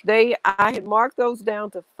shakers, I had marked those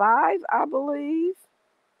down to 5, I believe.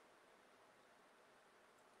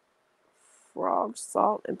 Frog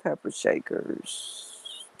salt and pepper shakers.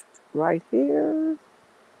 Right here.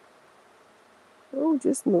 Oh,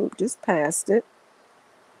 just moved, just past it.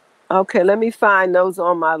 Okay, let me find those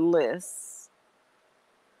on my list.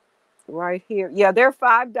 Right here. Yeah, they're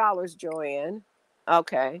 $5, Joanne.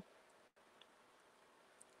 Okay.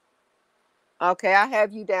 Okay, I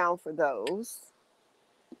have you down for those.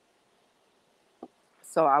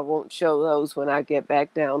 So I won't show those when I get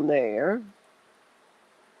back down there.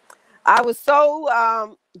 I was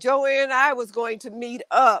so, Joanne and I was going to meet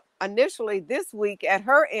up initially this week at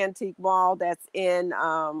her antique mall that's in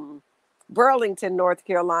Burlington, North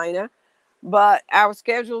Carolina. But our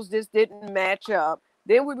schedules just didn't match up.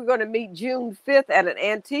 Then we were going to meet June 5th at an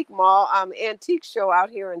antique mall, antique show out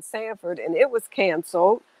here in Sanford, and it was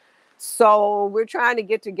canceled. So we're trying to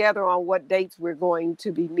get together on what dates we're going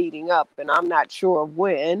to be meeting up, and I'm not sure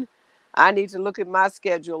when. I need to look at my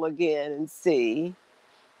schedule again and see.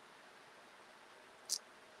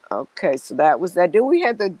 Okay, so that was that. Then we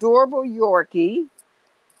had the adorable Yorkie.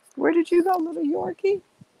 Where did you go, little Yorkie?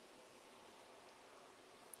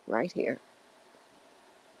 Right here.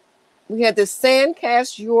 We had the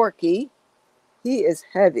Sandcast Yorkie. He is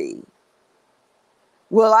heavy.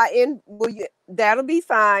 That'll be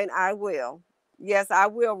fine. I will. Yes, I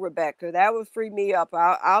will, Rebecca. That would free me up.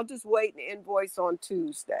 I'll just wait and invoice on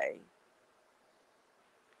Tuesday.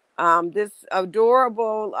 This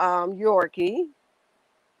adorable Yorkie.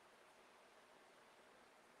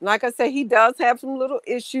 Like I said, he does have some little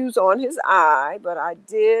issues on his eye, but I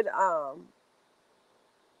did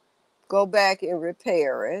go back and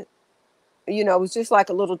repair it. You know, it was just like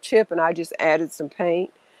a little chip, and I just added some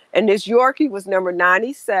paint. And this Yorkie was number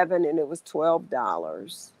 97 and it was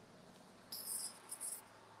 $12.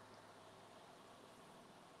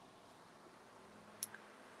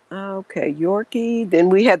 Okay, Yorkie. Then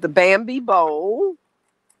we had the Bambi Bowl.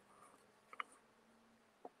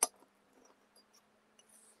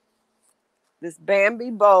 This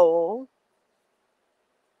Bambi Bowl.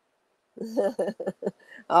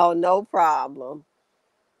 Oh, no problem.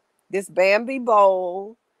 This Bambi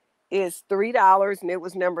Bowl is $3 and it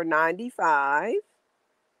was number 95.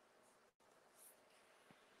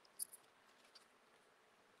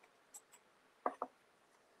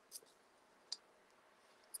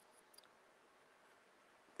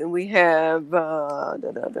 Then we have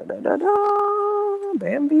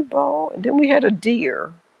Bambi Bowl. And then we had a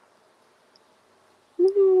deer.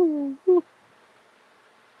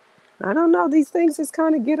 I don't know. These things just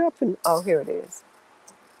kind of get up and oh, here it is.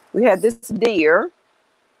 We had this deer.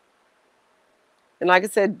 And like I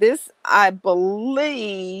said, this I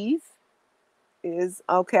believe is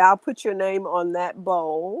okay. I'll put your name on that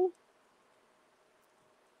bowl.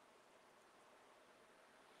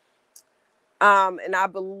 And I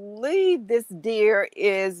believe this deer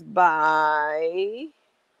is by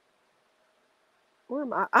where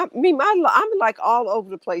am I? I mean, I'm like all over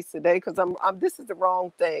the place today because I'm. This is the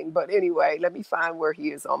wrong thing. But anyway, let me find where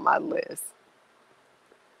he is on my list.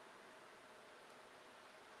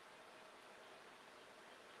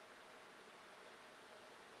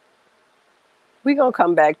 We're gonna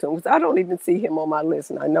come back to him because I don't even see him on my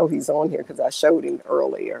list, and I know he's on here because I showed him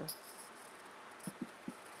earlier.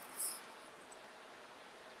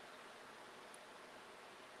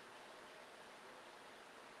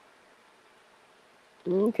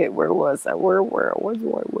 Okay, where was I? Where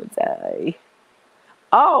was I?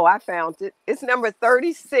 Oh, I found it. It's number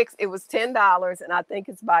 36. It was $10, and I think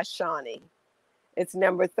it's by Shawnee. It's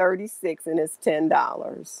number 36, and it's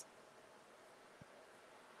 $10.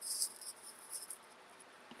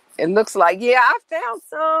 It looks like, yeah, I found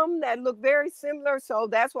some that look very similar, so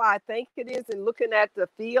that's why I think it is. And looking at the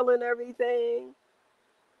feel and everything.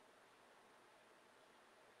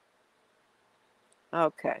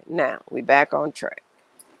 Okay, now we back on track.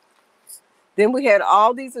 Then we had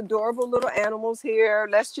all these adorable little animals here.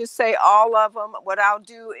 Let's just say all of them. What I'll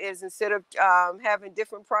do is instead of having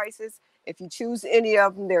different prices, if you choose any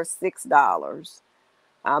of them, they're $6.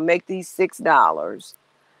 I'll make these $6.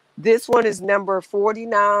 This one is number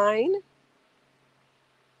 49.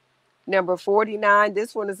 Number 49.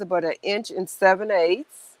 This one is about 1 7/8 inches.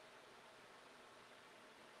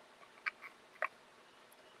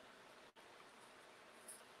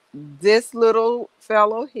 This little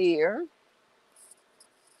fellow here.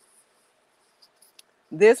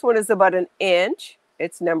 This one is about 1 inch.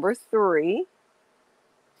 It's number 3.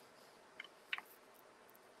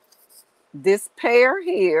 This pair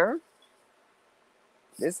here.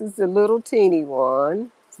 This is the little teeny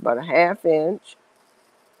one. It's about 1/2 inch.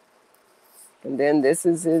 And then this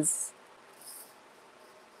is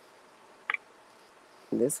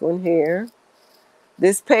this one here.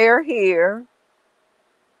 This pair here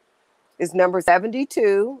is number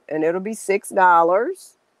 72 and it'll be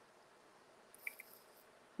 $6.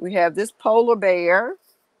 We have this polar bear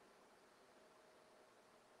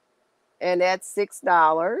and that's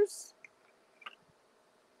 $6.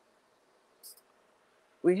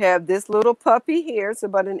 We have this little puppy here. It's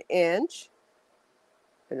about 1 inch.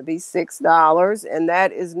 It'll be $6, and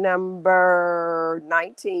that is number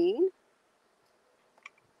 19.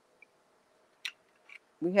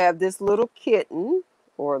 We have this little kitten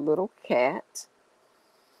or little cat.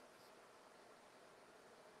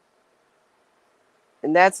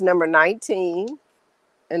 And that's number 19.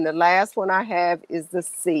 And the last one I have is the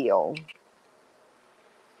seal.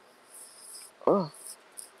 Oh,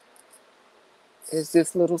 it's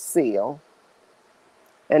this little seal.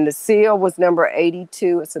 And the seal was number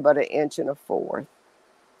 82. It's about 1 1/4 inches.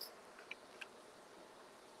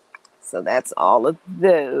 So that's all of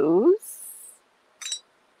those.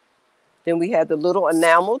 Then we had the little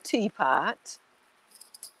enamel teapot.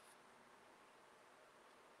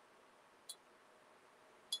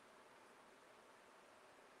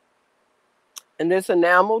 And this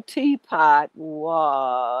enamel teapot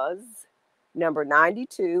was number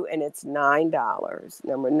 92 and it's $9.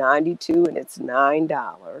 Number 92 and it's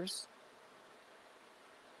 $9.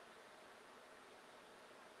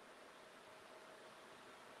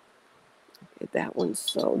 Get that one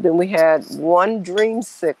sold. Then we had one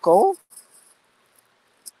dreamsicle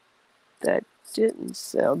that didn't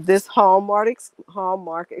sell. This Hallmark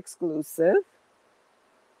exclusive.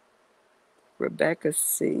 Rebecca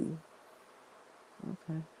C.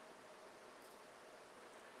 Okay.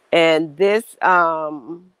 And this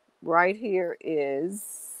right here is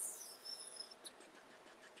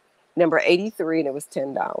number 83, and it was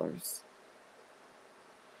 $10.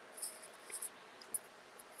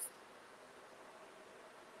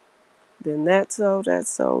 Then that sold, that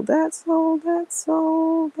sold, that sold, that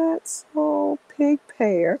sold, that sold. Pig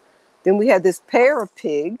pair. Then we had this pair of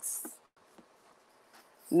pigs.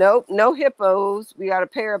 Nope, no hippos. We got a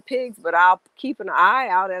pair of pigs, but I'll keep an eye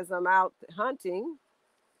out as I'm out hunting.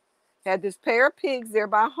 Had this pair of pigs there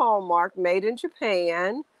by Hallmark, made in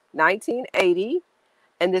Japan, 1980.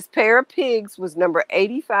 And this pair of pigs was number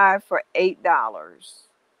 85 for $8.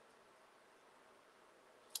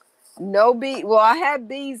 No bee. Well, I had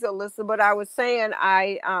bees, Alyssa, but I was saying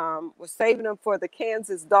I was saving them for the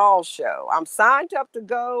Kansas Doll Show. I'm signed up to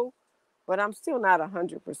go, but I'm still not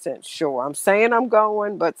 100% sure. I'm saying I'm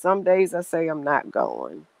going, but some days I say I'm not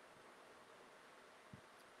going.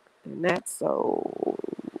 And that's so,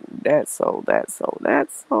 that's so, that's so,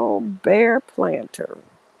 that's so. Bear planter.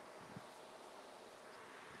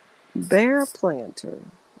 Bear planter.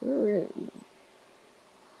 Where is it?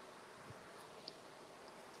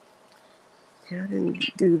 I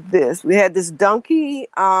didn't do this. We had this donkey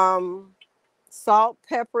salt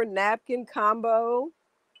pepper napkin combo.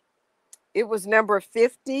 It was number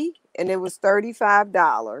 50 and it was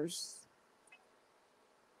 $35.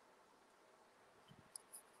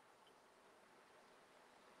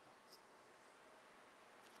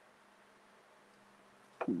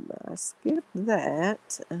 I skipped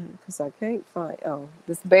that because I can't find. Oh,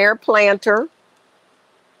 this bear planter.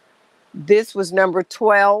 This was number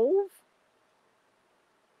 12.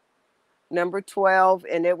 Number 12,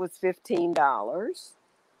 and it was $15.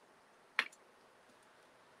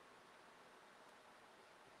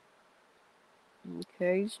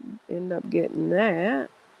 Okay, end up getting that.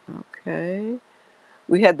 Okay.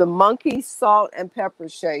 We had the monkey salt and pepper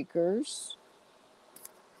shakers.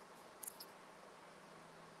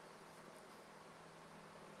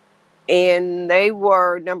 And they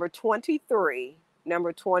were number 23.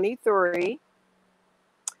 Number 23.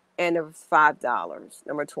 And it was $5.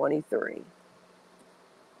 Number 23.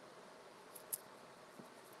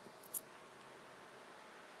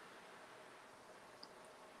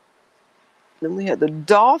 Then we had the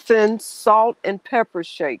dolphin salt and pepper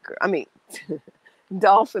shaker. I mean,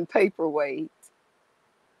 dolphin paperweight.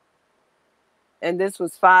 And this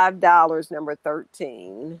was $5, number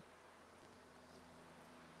 13.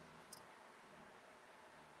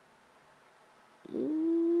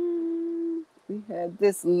 We had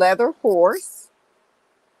this leather horse.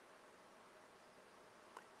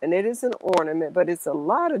 And it is an ornament, but it's a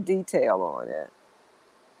lot of detail on it.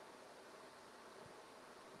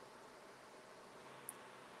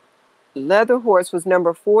 Leather horse was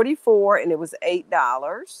number 44, and it was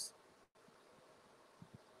 $8.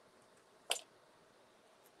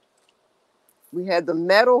 We had the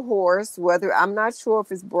metal horse, whether I'm not sure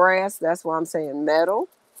if it's brass, that's why I'm saying metal.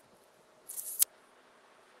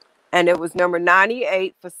 And it was number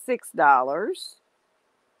 98 for $6.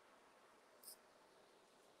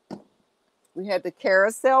 We had the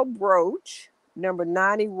carousel brooch, number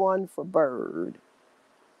 91 for bird.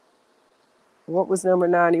 What was number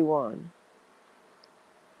 91?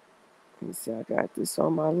 Let me see, I got this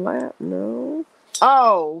on my lap. No.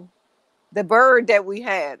 Oh, the bird that we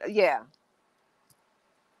had. Yeah,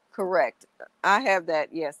 correct. I have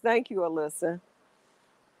that. Yes. Thank you, Alyssa.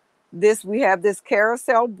 We have this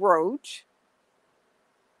carousel brooch.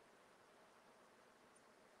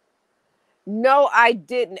 No, I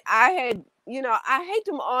didn't. I hate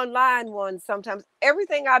them online ones sometimes.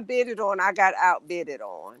 Everything I bidded on, I got outbidded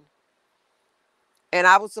on. And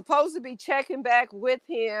I was supposed to be checking back with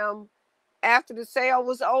him after the sale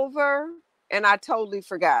was over, and I totally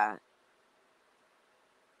forgot.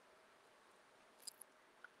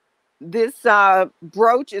 This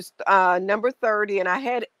brooch is number 30, and I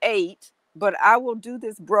had 8, but I will do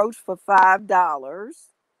this brooch for $5.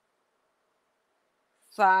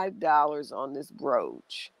 $5 on this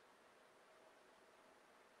brooch.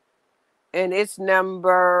 And it's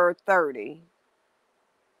number 30.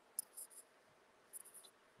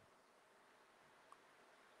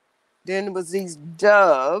 Then was these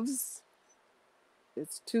doves.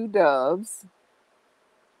 It's 2 doves.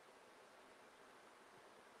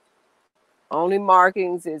 Only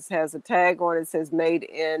markings has a tag on it, says made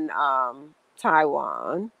in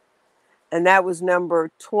Taiwan. And that was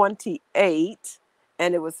number 28,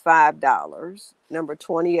 and it was $5. Number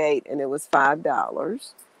 28, and it was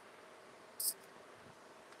 $5.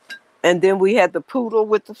 And then we had the poodle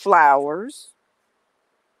with the flowers,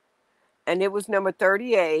 and it was number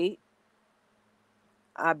 38.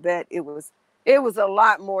 I bet it was a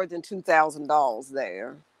lot more than $2,000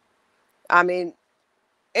 there. I mean,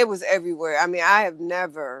 it was everywhere. I mean, I have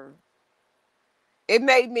never, it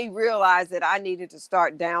made me realize that I needed to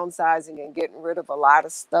start downsizing and getting rid of a lot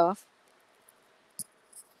of stuff.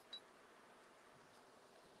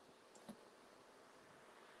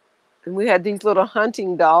 And we had these little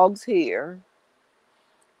hunting dogs here,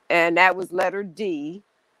 and that was letter D.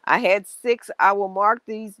 I had 6. I will mark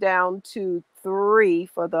these down to 3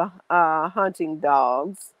 for the hunting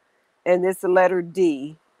dogs, and this is letter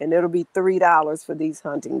D, and it'll be $3 for these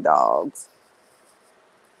hunting dogs.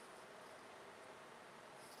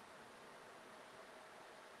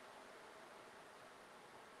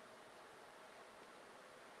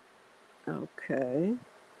 Okay.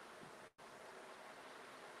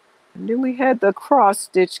 And then we had the cross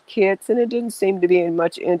stitch kits, and it didn't seem to be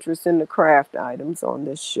much interest in the craft items on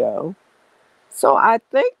this show. So I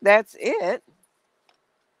think that's it.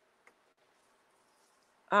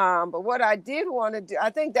 But what I did want to do,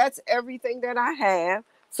 I think that's everything that I have.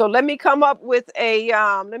 So let me come up with a,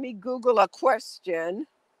 let me Google a question.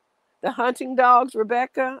 The hunting dogs,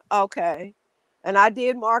 Rebecca? Okay. And I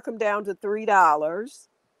did mark them down to $3.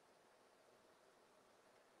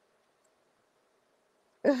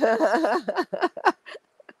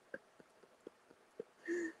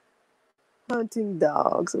 Hunting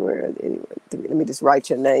dogs, where are they? Anyway, let me just write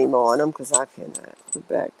your name on them because I cannot.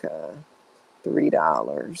 Rebecca,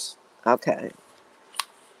 $3. Okay.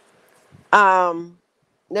 Um,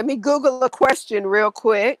 Let me Google a question real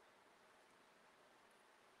quick.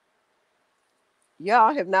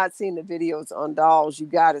 Y'all have not seen the videos on dolls. You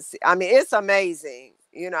got to see. I mean, it's amazing.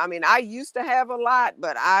 I mean, I used to have a lot,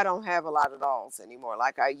 but I don't have a lot of dolls anymore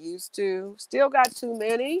like I used to. Still got too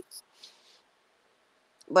many,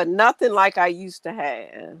 but nothing like I used to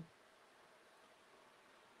have.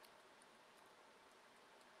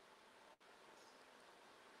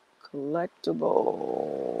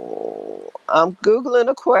 Collectible. I'm Googling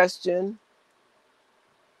a question.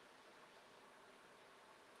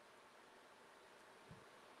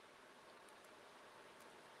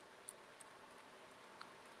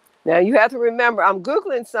 Now you have to remember, I'm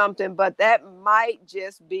Googling something, but that might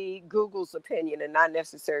just be Google's opinion and not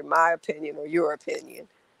necessarily my opinion or your opinion.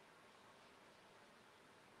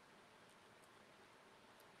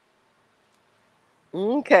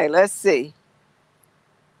 Okay, let's see.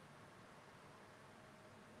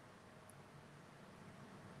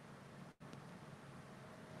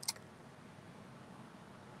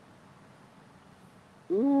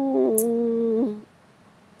 Mm,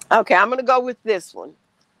 okay, I'm going to go with this one.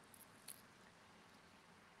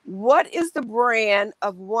 What is the brand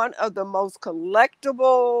of one of the most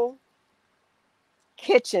collectible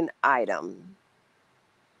kitchen item?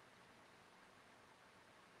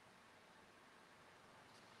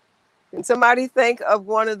 Can somebody think of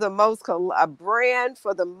one of the most, a brand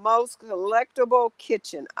for the most collectible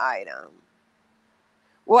kitchen item?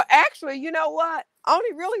 Well, actually, you know what?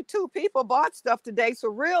 Only really 2 people bought stuff today. So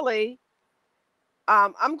really,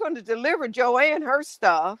 I'm going to deliver Joanne her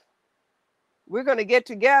stuff. We're going to get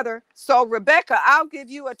together. So Rebecca, I'll give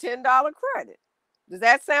you a $10 credit. Does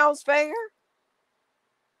that sound fair?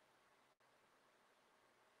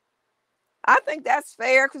 I think that's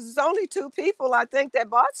fair because it's only 2 people, I think, that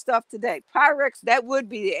bought stuff today. Pyrex, that would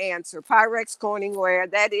be the answer. Pyrex Corningware,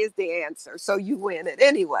 that is the answer. So you win it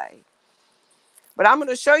anyway. But I'm going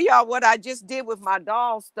to show y'all what I just did with my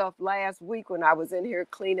doll stuff last week when I was in here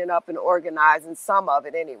cleaning up and organizing some of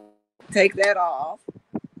it anyway. Take that off.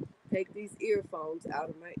 Take these earphones out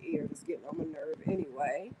of my ear. It's getting on my nerve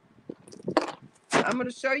anyway. I'm going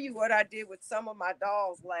to show you what I did with some of my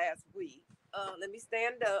dolls last week. Let me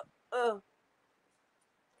stand up.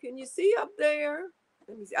 Can you see up there?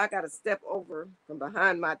 Let me see. I got to step over from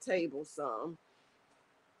behind my table some.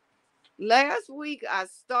 Last week, I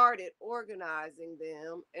started organizing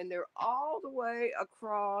them, and they're all the way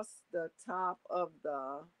across the top of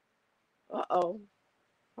the. Uh-oh.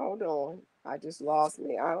 Hold on. I just lost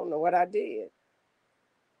me. I don't know what I did.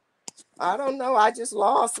 I don't know. I just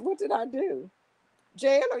lost. What did I do?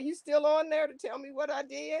 Jan, are you still on there to tell me what I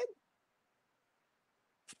did?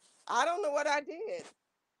 I don't know what I did.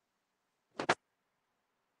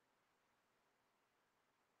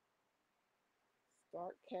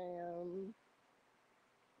 Start cam.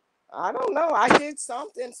 I don't know. I did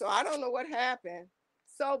something, so I don't know what happened.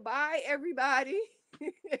 So bye, everybody.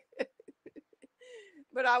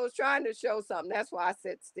 But I was trying to show something. That's why I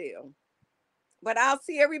sit still. But I'll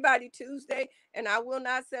see everybody Tuesday, and I will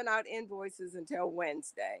not send out invoices until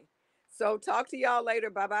Wednesday. So talk to y'all later.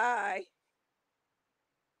 Bye bye.